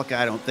parabolic.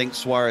 I don't think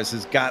Suarez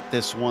has got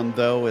this one,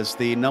 though, as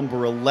the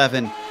number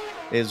 11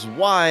 is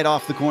wide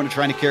off the corner,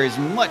 trying to carry as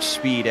much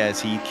speed as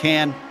he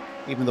can.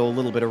 Even though a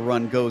little bit of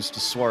run goes to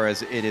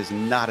Suarez, it is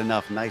not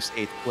enough. Nice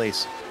 8th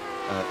place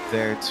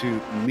there to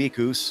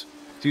Mikus.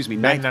 Excuse me,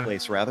 9th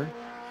place, rather.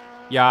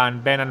 Yeah,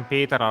 and Ben and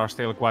Peter are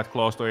still quite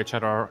close to each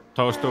other.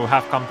 Those two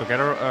have come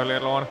together earlier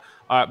on.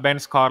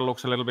 Ben's car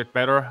looks a little bit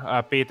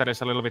better. Peter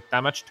is a little bit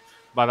damaged,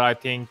 but I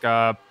think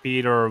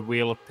Peter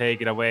will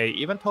take it away,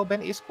 even though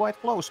Ben is quite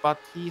close, but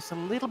he's a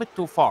little bit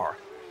too far.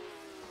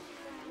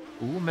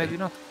 Ooh, maybe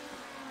not.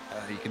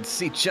 You can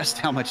see just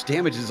how much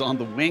damage is on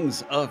the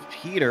wings of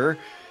Peter.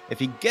 If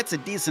he gets a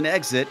decent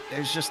exit,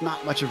 there's just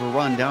not much of a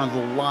run down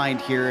the line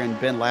here, and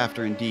Ben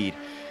Laughter indeed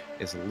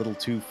is a little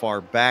too far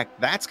back.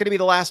 That's going to be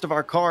the last of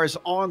our cars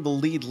on the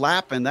lead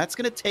lap, and that's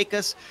going to take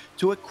us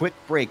to a quick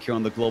break here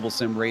on the Global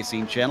Sim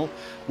Racing Channel.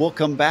 We'll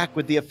come back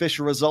with the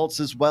official results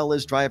as well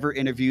as driver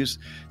interviews.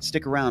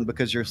 Stick around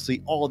because you'll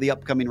see all the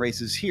upcoming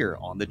races here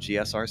on the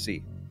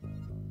GSRC.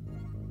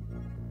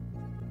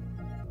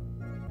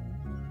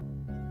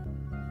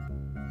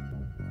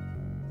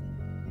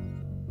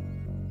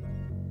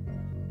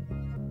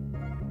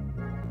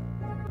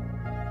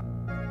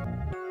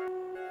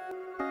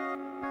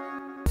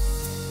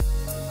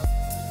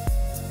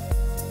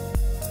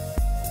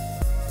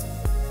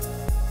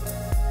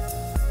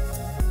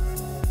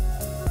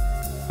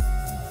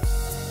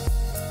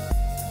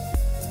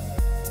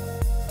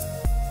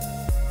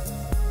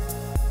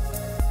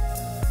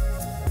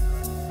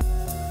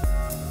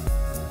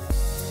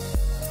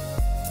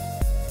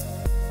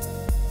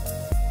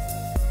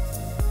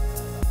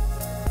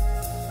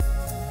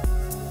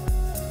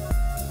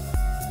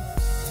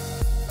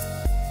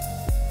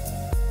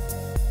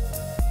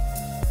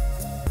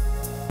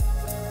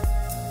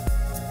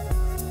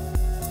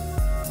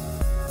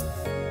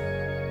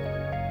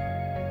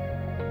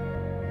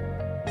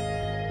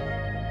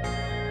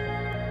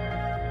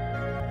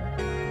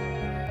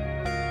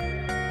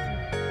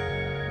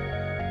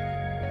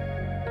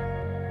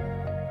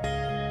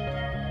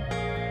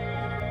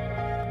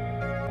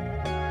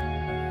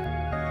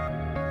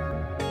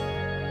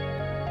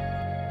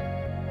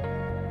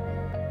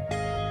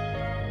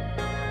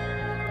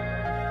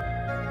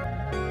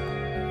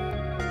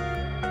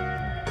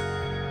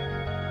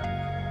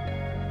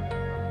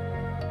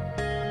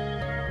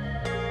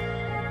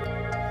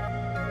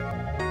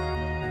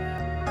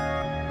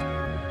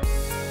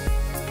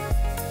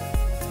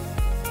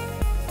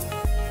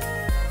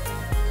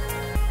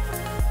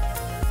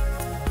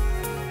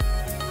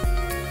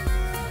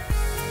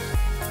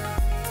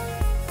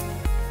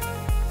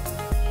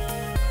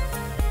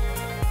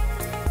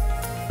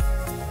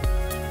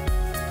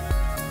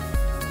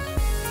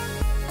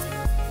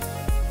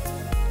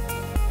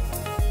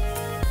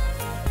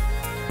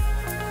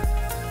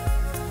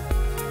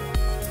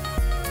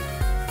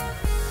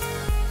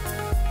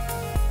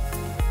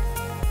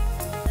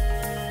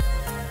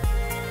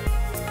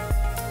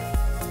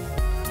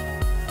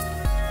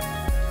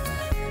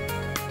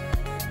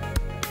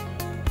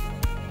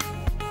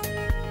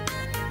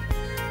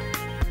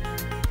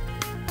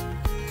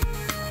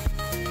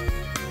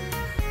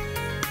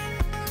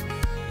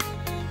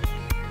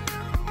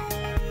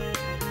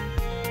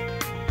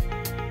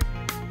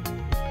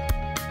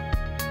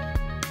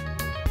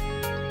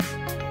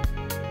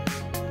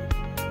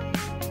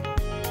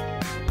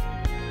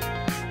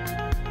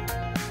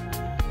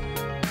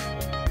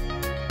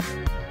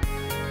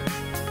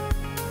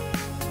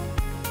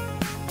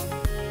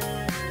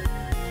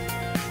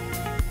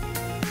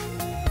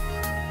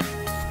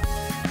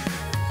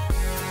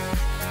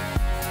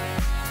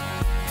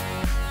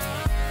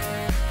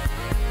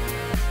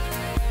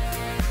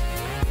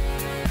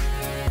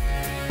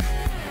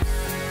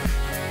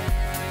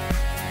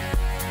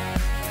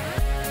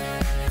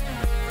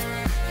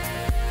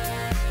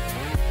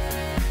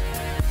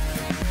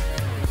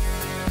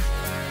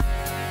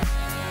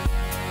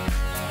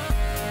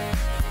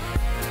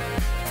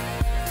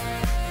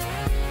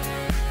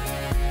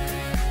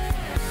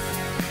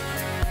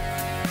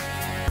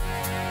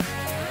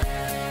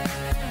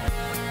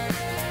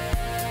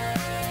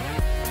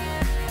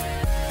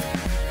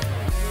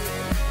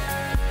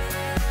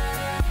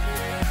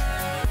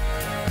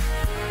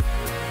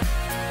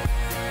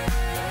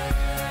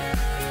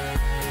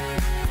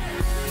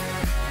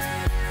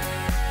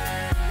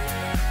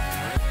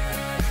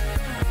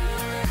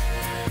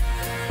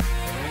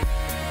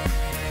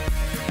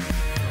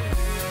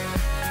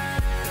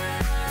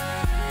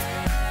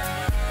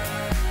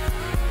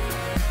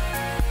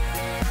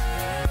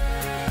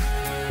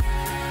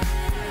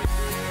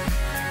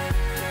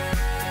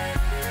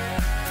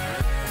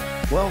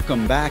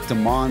 Welcome back to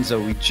Monza.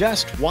 We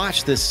just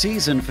watched the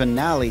season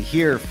finale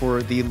here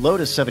for the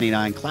Lotus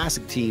 79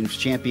 Classic Teams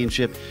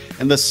Championship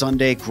and the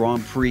Sunday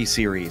Grand Prix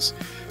Series.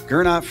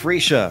 Gernot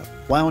Frische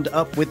wound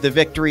up with the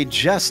victory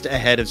just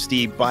ahead of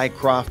Steve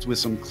Bycroft with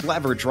some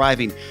clever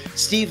driving.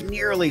 Steve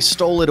nearly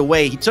stole it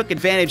away. He took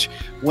advantage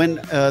when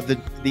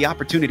the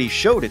opportunity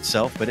showed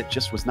itself, but it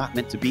just was not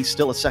meant to be.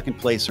 Still a second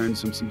place,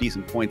 earns him some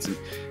decent points, and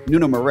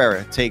Nuno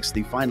Moreira takes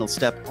the final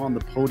step on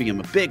the podium.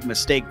 A big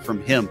mistake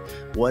from him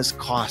was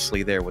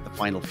costly there with the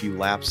final few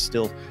laps.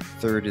 Still,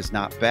 third is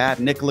not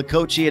bad. Nicola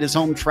Cocci at his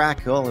home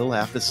track, well, he'll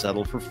have to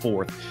settle for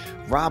fourth.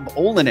 Rob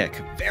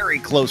Olenek, very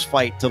close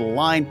fight to the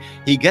line.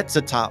 He gets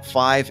a top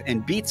 5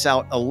 and beats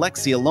out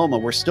Alexia Loma.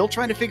 We're still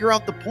trying to figure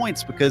out the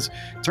points because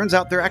it turns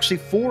out there are actually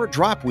 4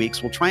 drop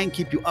weeks. We'll try and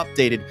keep you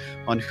updated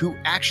on who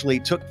actually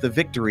took the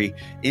victory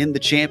in the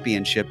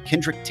championship.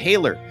 Kendrick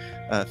Taylor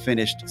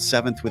finished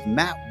 7th with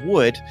Matt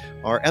Wood,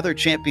 our other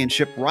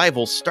championship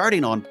rival,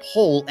 starting on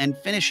pole and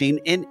finishing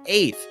in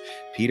 8th.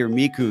 Peter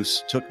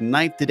Mikus took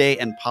 9th today,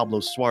 and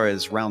Pablo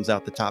Suarez rounds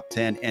out the top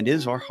 10 and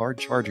is our hard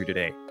charger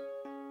today.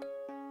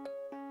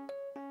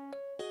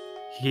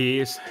 He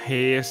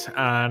is,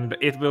 and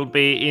it will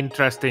be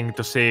interesting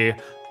to see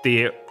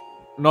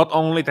not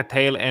only the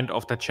tail end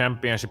of the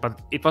championship, but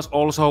it was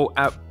also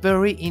a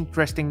very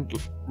interesting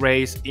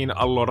race in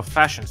a lot of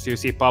fashions. You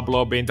see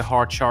Pablo being the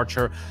hard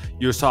charger.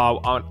 You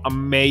saw an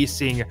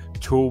amazing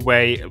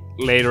 2-way,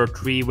 later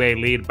 3-way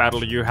lead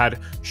battle. You had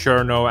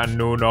Cherno and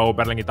Nuno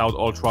battling it out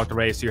all throughout the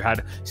race. You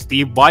had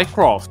Steve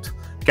Bycroft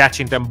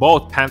catching them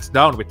both pants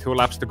down with 2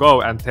 laps to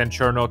go, and then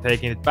Cherno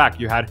taking it back.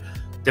 You had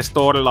the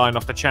storyline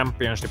of the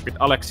championship with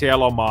Alexia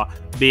Loma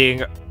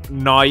being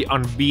nigh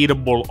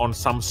unbeatable on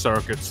some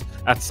circuits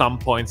at some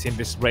points in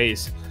this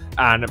race,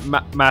 and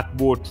Matt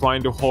Wood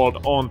trying to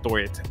hold on to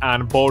it,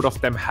 and both of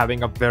them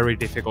having a very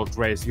difficult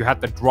race. You had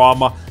the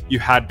drama, you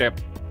had the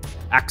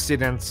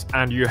accidents,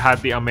 and you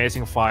had the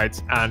amazing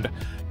fights. And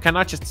can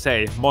I just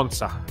say,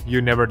 Monza,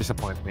 you never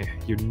disappoint me.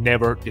 You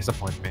never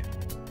disappoint me.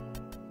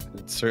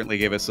 It certainly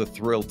gave us a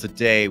thrill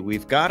today.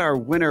 We've got our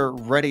winner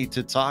ready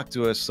to talk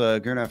to us,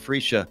 Gernot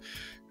Frische,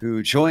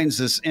 who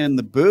joins us in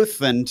the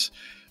booth. And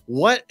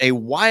what a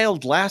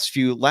wild last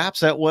few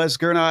laps that was,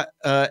 Gernot.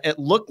 It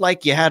looked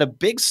like you had a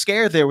big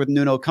scare there with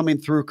Nuno coming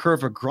through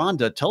Curva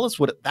Grande. Tell us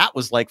what that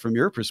was like from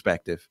your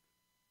perspective.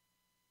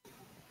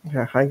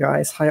 Yeah, hi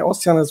guys. Hi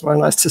Ostian, it's very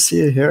nice to see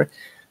you here.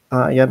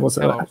 Yeah, it was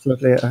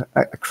absolutely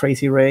a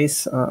crazy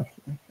race.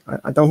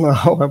 I don't know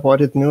how I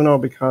avoided Nuno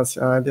because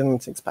I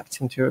didn't expect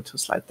him to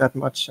slide that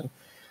much,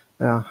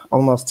 and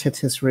almost hit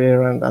his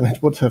rear, and then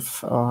it would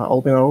have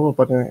all been over.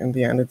 But in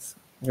the end, it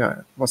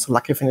was a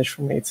lucky finish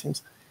for me, it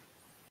seems.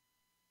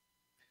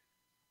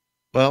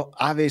 Well,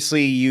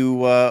 obviously you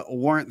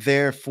weren't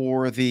there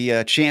for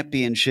the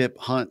championship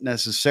hunt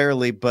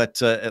necessarily,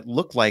 but it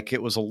looked like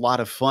it was a lot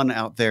of fun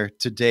out there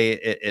today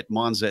at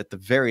Monza, at the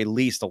very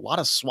least. A lot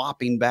of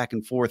swapping back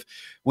and forth.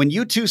 When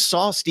you two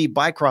saw Steve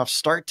Bycroft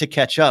start to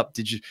catch up,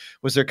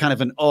 was there kind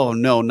of an, oh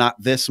no, not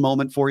this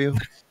moment for you?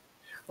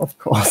 Of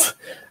course.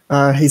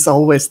 He's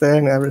always there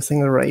in every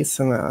single race,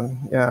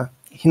 and yeah,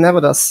 he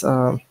never does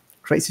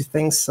crazy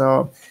things,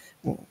 so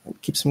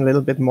it keeps him a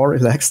little bit more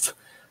relaxed.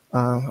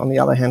 On the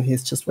other hand,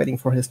 he's just waiting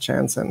for his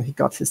chance, and he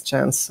got his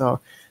chance, so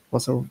it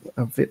was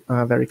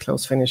a very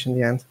close finish in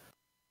the end.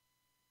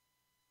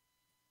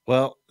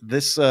 Well,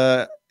 this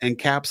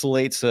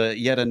encapsulates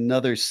yet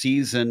another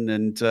season,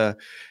 and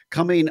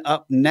coming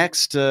up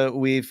next,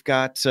 we've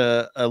got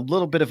a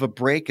little bit of a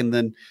break, and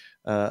then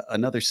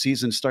another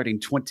season starting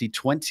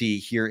 2020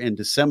 here in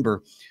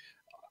December.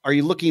 Are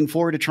you looking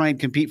forward to try and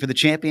compete for the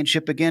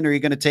championship again, or are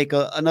you going to take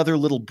another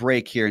little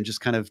break here and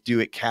just kind of do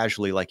it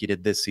casually like you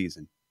did this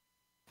season?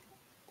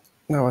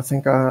 No, I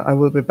think I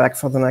will be back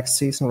for the next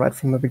season right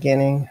from the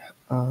beginning.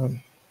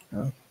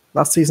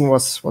 Last season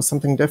was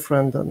something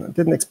different, and I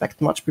didn't expect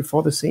much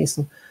before the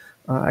season.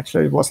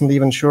 Actually, I wasn't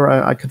even sure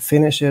I could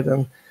finish it,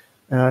 and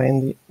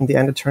in the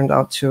end, it turned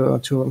out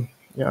to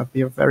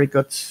be a very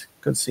good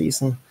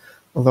season.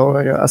 Although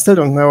I still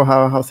don't know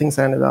how things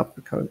ended up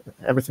because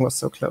everything was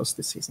so close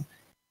this season.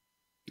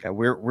 Yeah,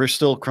 we're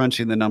still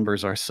crunching the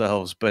numbers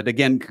ourselves, but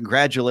again,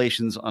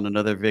 congratulations on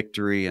another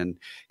victory, and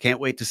can't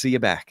wait to see you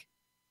back.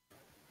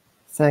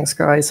 Thanks,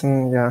 guys,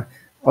 and yeah,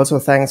 also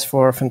thanks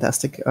for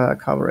fantastic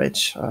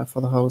coverage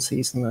for the whole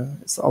season.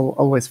 It's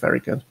always very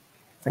good.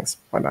 Thanks.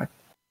 Bye-bye.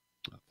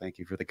 Thank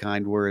you for the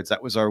kind words.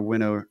 That was our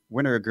winner,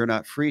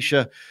 Gernot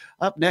Frische.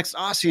 Up next,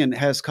 Ossian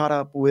has caught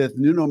up with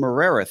Nuno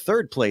Moreira,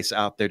 third place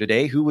out there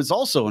today, who was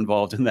also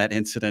involved in that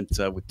incident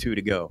with 2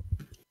 to go.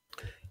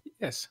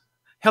 Yes.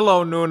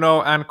 Hello,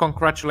 Nuno, and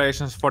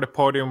congratulations for the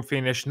podium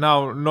finish.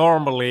 Now,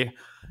 normally,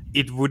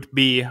 it would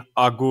be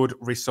a good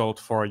result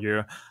for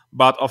you.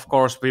 But of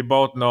course, we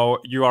both know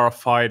you are a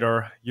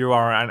fighter, you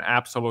are an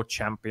absolute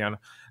champion,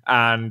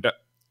 and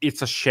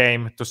it's a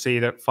shame to see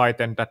the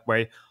fight end that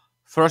way.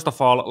 First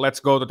of all, let's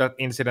go to that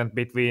incident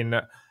between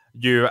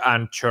you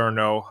and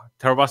Cherno.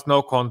 There was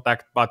no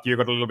contact, but you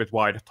got a little bit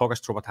wide. Talk us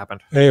through what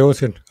happened. Hey,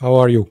 Ocean, how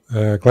are you?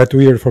 Glad to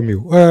hear from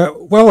you.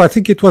 Well, I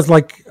think it was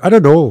like, I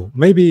don't know,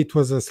 maybe it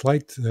was a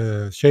slight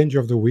change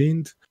of the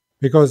wind,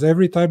 because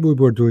every time we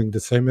were doing the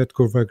same at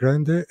Curva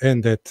Grande,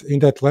 and that in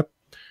that lap,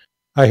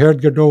 I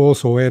heard Gernot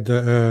also had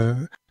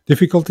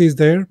difficulties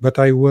there, but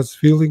I was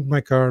feeling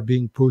my car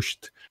being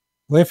pushed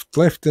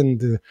left,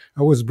 and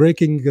I was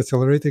braking,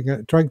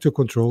 accelerating, trying to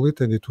control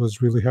it, and it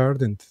was really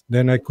hard, and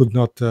then I could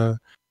not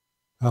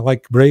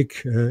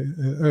brake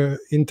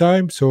in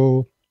time,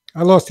 so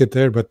I lost it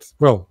there. But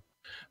well,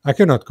 I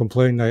cannot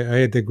complain. I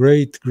had a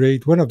great,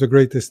 one of the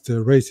greatest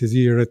races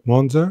here at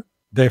Monza,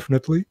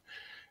 definitely,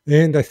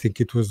 and I think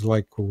it was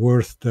like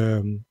worth.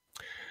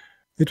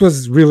 It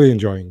was really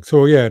enjoying.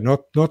 So yeah,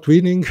 not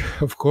winning,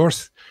 of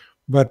course,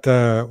 but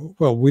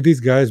well, with these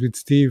guys, with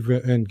Steve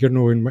and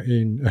Gernot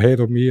in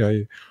ahead of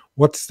me,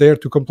 what's there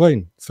to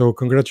complain? So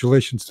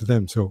congratulations to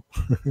them. So.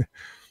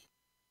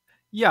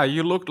 Yeah,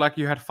 you looked like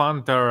you had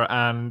fun there,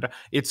 and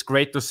it's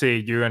great to see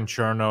you and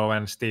Cherno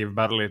and Steve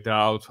battle it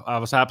out. I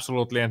was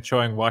absolutely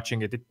enjoying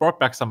watching it. It brought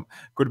back some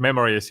good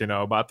memories,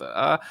 But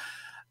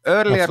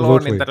earlier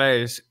on in the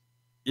race,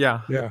 you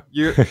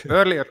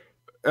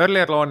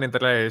earlier on in the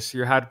race,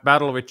 you had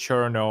battle with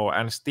Cherno,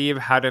 and Steve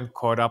hadn't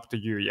caught up to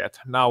you yet.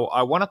 Now,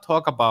 I want to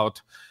talk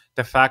about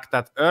the fact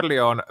that early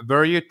on,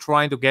 were you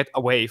trying to get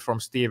away from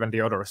Steve and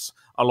the others,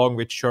 along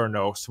with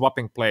Cherno,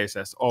 swapping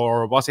places,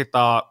 or was it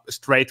a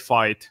straight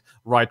fight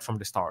right from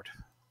the start?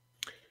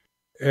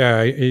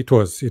 Yeah, it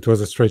was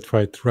a straight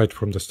fight right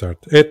from the start.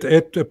 At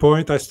a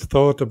point, I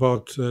thought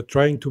about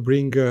trying to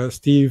bring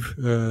Steve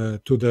to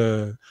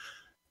the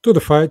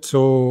fight,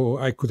 so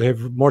I could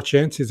have more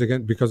chances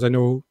again, because I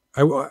know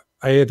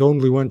I had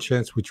only one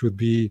chance, which would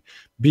be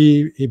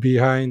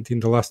behind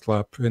in the last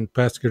lap and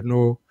pass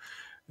Gernot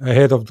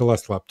ahead of the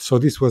last lap. So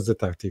this was the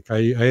tactic.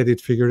 I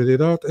had figured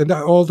it out, and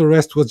all the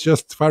rest was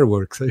just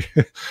fireworks.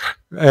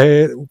 I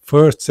had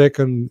first,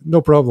 second, no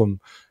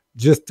problem.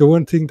 Just the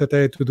one thing that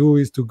I had to do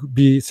is to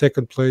be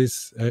second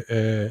place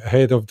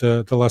ahead of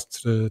the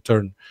last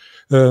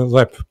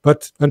lap.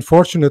 But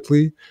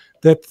unfortunately,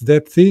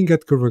 that thing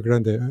at Curva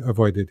Grande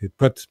avoided it.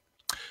 But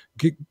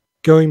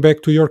going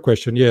back to your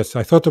question, yes,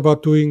 I thought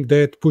about doing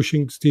that,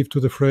 pushing Steve to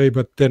the fray,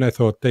 but then I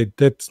thought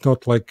that's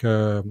not like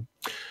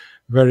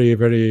very,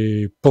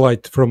 very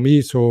polite from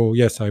me. So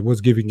yes, I was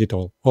giving it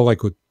all I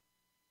could.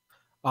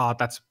 Oh,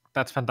 that's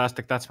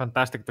fantastic. That's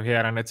fantastic to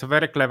hear, and it's a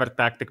very clever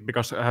tactic,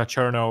 because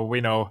Cherno,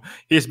 we know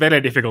he's very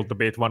difficult to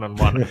beat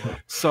one-on-one.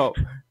 So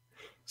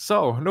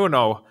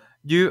Nuno,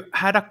 you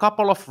had a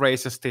couple of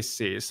races this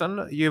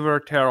season. You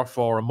were there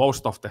for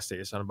most of the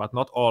season, but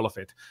not all of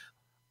it.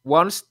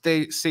 Once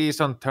the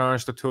season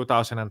turns to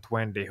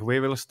 2020, we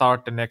will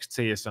start the next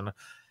season.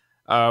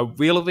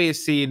 Will we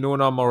see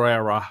Nuno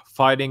Moreira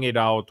fighting it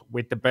out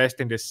with the best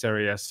in this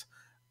series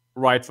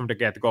right from the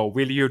get-go?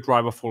 Will you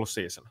drive a full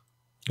season?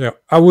 Yeah,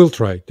 I will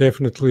try.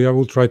 Definitely, I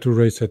will try to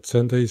race at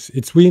Sundays.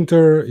 It's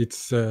winter,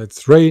 it's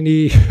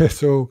rainy,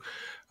 so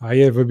I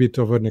have a bit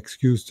of an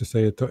excuse to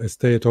stay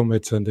at home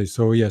at Sunday.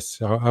 So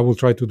yes, I will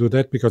try to do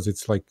that, because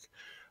it's like,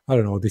 I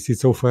don't know, this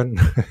is so fun.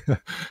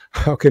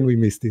 How can we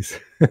miss this?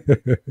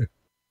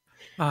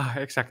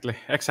 Exactly.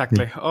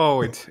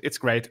 Oh, it's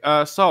great.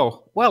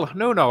 Well,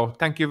 Nuno,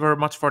 thank you very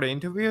much for the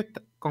interview.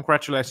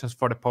 Congratulations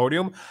for the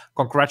podium.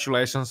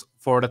 Congratulations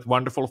for that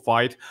wonderful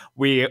fight.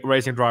 We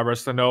racing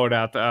drivers know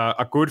that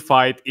a good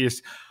fight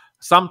is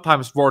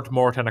sometimes worth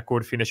more than a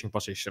good finishing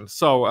position.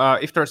 So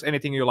if there's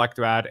anything you like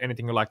to add,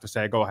 anything you like to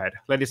say, go ahead.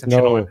 Ladies and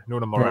gentlemen,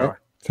 Nuno Moreira.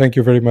 Thank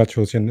you very much,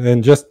 Ocean.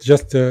 And just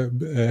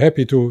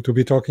happy to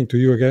be talking to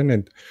you again,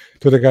 and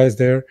to the guys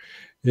there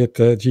at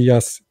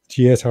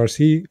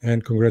GSRC,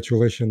 and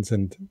congratulations,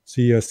 and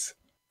see us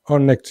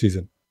on next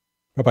season.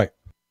 Bye-bye.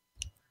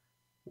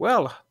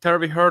 Well, there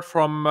we heard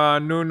from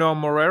Nuno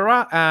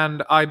Moreira,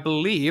 and I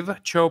believe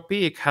Joe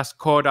Peak has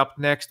caught up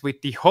next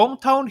with the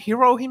hometown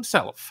hero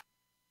himself.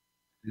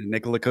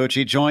 Nicola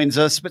Cocci joins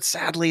us, but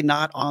sadly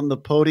not on the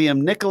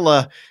podium.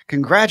 Nicola,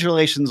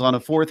 congratulations on a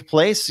 4th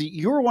place.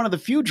 You were one of the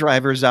few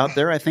drivers out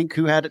there, I think,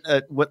 who had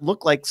what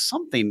looked like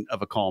something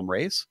of a calm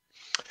race.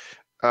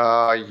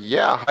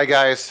 Yeah, hi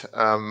guys.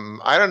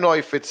 I don't know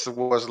if it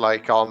was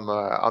like on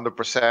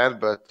 100%,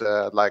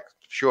 but like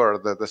sure,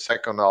 the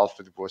second half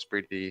it was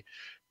pretty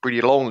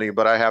lonely.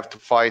 But I have to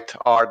fight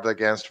hard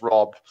against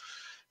Rob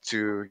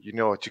to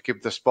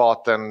keep the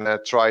spot and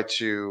try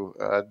to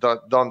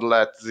don't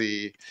let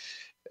the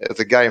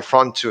guy in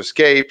front to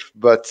escape.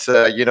 But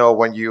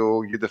when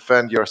you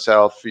defend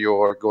yourself,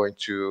 you're going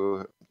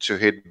to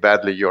hit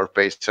badly your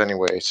pace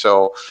anyway.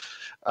 So.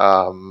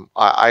 It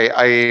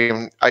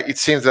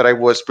seems that I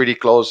was pretty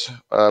close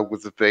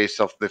with the pace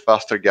of the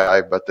faster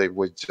guy, but they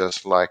was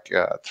just like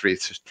 3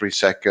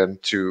 seconds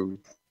too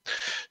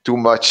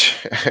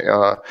much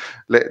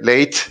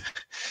late,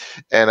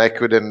 and I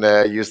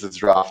couldn't use the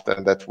draft,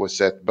 and that was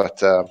it.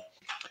 But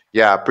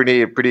yeah,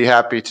 pretty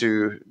happy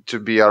to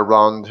be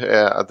around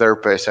their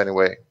pace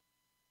anyway.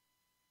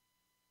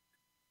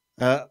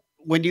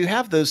 when you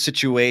have those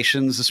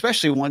situations,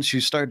 especially once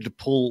you started to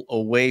pull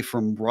away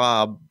from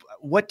Rob,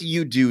 what do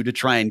you do to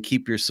try and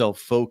keep yourself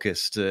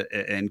focused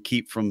and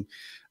keep from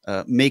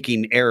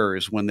making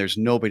errors when there's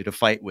nobody to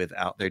fight with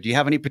out there? Do you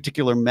have any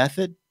particular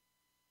method?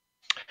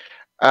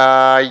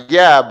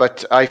 Yeah,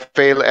 but I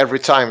fail every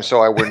time,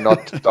 so I will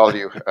not tell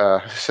you.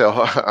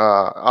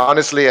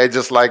 Honestly, I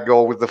just like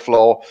go with the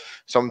flow.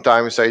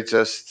 Sometimes I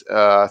just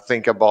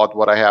think about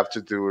what I have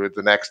to do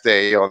the next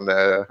day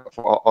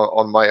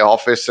on my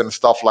office and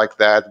stuff like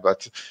that.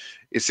 But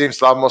it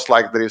seems almost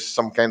like there is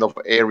some kind of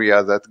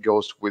area that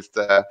goes with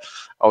the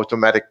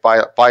automatic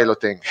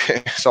piloting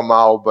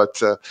somehow.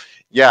 But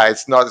yeah,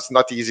 it's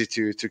not easy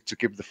to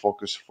keep the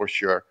focus for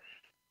sure.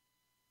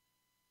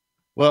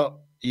 Well,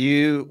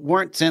 you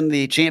weren't in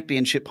the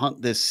championship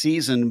hunt this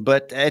season,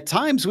 but at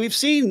times we've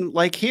seen,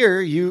 like here,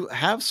 you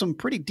have some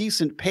pretty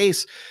decent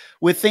pace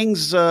with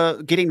things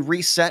getting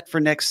reset for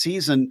next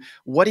season.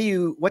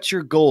 What's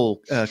your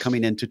goal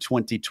coming into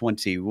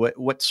 2020?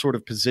 What sort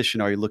of position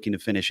are you looking to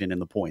finish in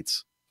the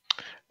points?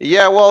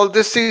 Yeah, well,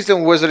 this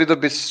season was a little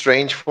bit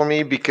strange for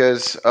me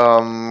because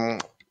I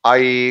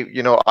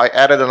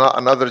added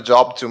another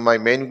job to my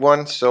main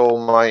one, so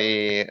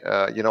my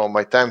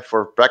my time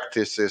for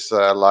practice is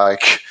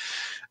like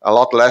a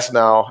lot less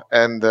now,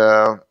 and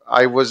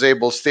I was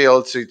able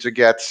still to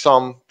get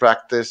some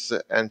practice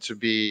and to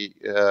be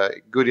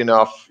good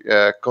enough,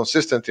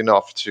 consistent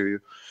enough to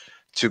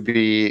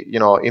be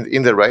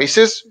in the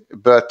races,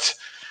 but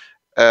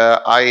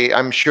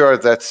I'm sure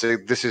that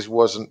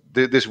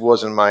this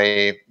wasn't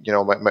my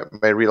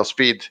my real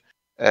speed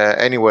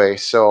anyway.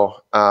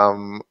 So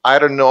I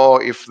don't know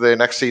if the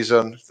next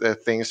season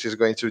things is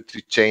going to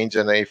change,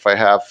 and if I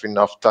have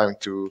enough time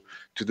to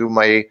do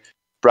my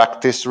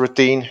practice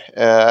routine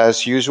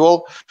as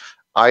usual.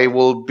 I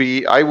will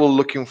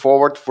looking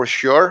forward for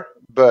sure,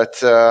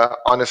 but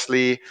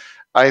honestly,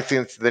 I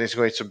think that it's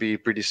going to be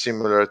pretty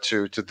similar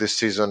to this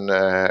season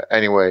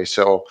anyway.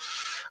 So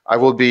I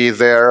will be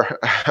there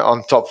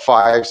on top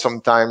 5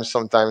 sometimes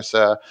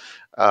a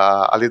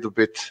little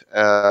bit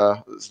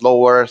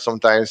slower.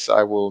 Sometimes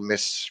I will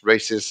miss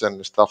races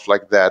and stuff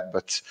like that.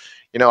 But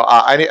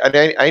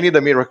I need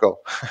a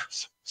miracle,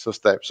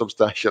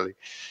 substantially.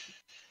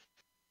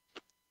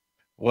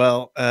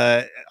 Well,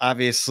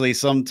 obviously,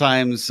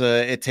 sometimes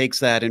it takes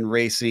that in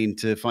racing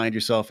to find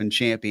yourself in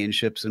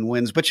championships and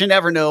wins, but you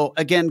never know.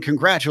 Again,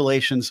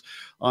 congratulations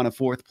on a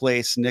 4th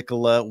place,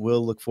 Nicola.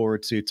 We'll look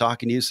forward to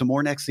talking to you some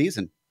more next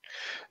season.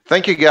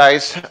 Thank you,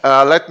 guys.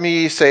 Let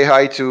me say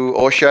hi to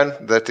Ocean.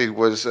 That it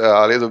was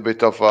a little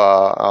bit of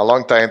a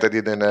long time that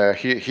I didn't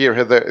hear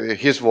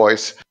his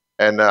voice,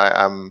 and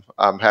I'm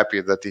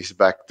happy that he's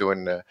back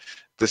doing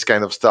this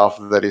kind of stuff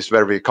that is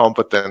very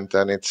competent,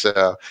 and it's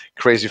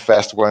crazy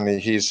fast when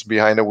he's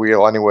behind the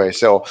wheel anyway.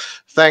 So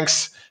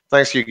thanks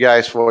you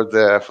guys for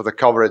the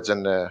coverage,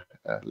 and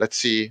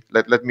let's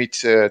meet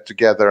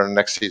together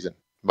next season.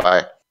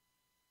 Bye.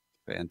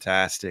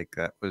 Fantastic.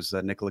 That was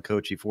Nicola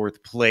Cocci,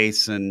 4th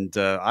place. And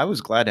I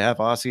was glad to have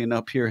Ossian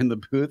up here in the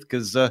booth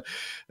because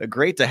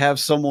great to have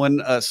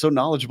someone so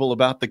knowledgeable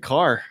about the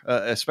car,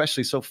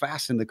 especially so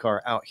fast in the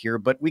car out here.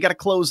 But we got to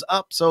close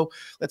up. So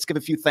let's give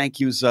a few thank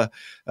yous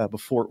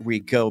before we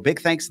go.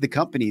 Big thanks to the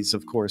companies,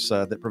 of course,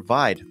 that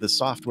provide the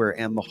software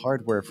and the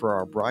hardware for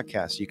our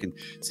broadcast. You can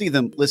see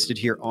them listed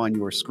here on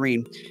your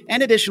screen.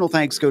 And additional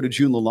thanks go to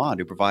June Lalonde,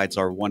 who provides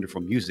our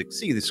wonderful music.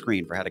 See the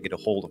screen for how to get a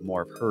hold of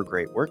more of her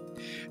great work.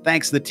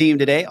 Thanks to the team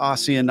today,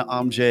 Ossian,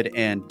 Amjad,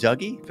 and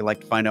Dougie. If you'd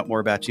like to find out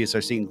more about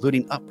GSRC,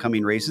 including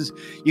upcoming races,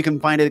 you can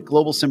find it at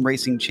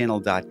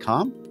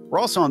globalsimracingchannel.com. We're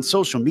also on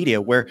social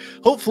media, where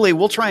hopefully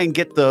we'll try and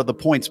get the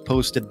points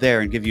posted there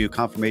and give you a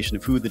confirmation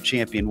of who the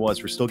champion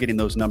was. We're still getting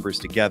those numbers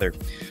together.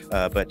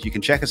 But you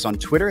can check us on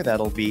Twitter.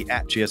 That'll be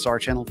at GSR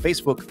Channel,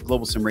 Facebook,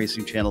 Global Sim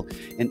Racing Channel,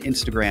 and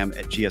Instagram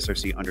at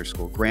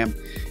GSRC_Graham.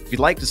 If you'd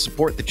like to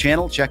support the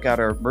channel, check out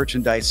our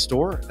merchandise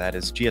store. That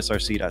is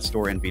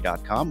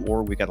gsrc.storenv.com,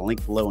 or we got a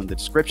link below in the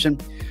description.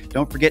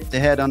 Don't forget to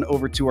head on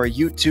over to our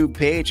YouTube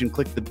page and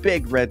click the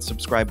big red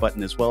subscribe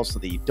button as well so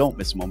that you don't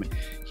miss a moment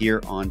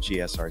here on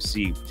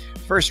GSRC.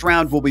 First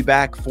round will be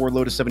back for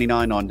Lotus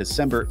 79 on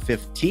December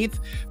 15th,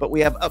 but we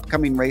have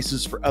upcoming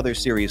races for other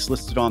series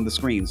listed on the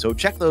screen, so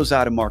check those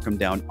out and mark them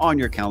down on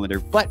your calendar.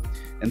 But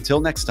until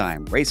next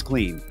time, race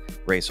clean,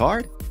 race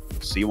hard,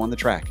 see you on the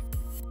track.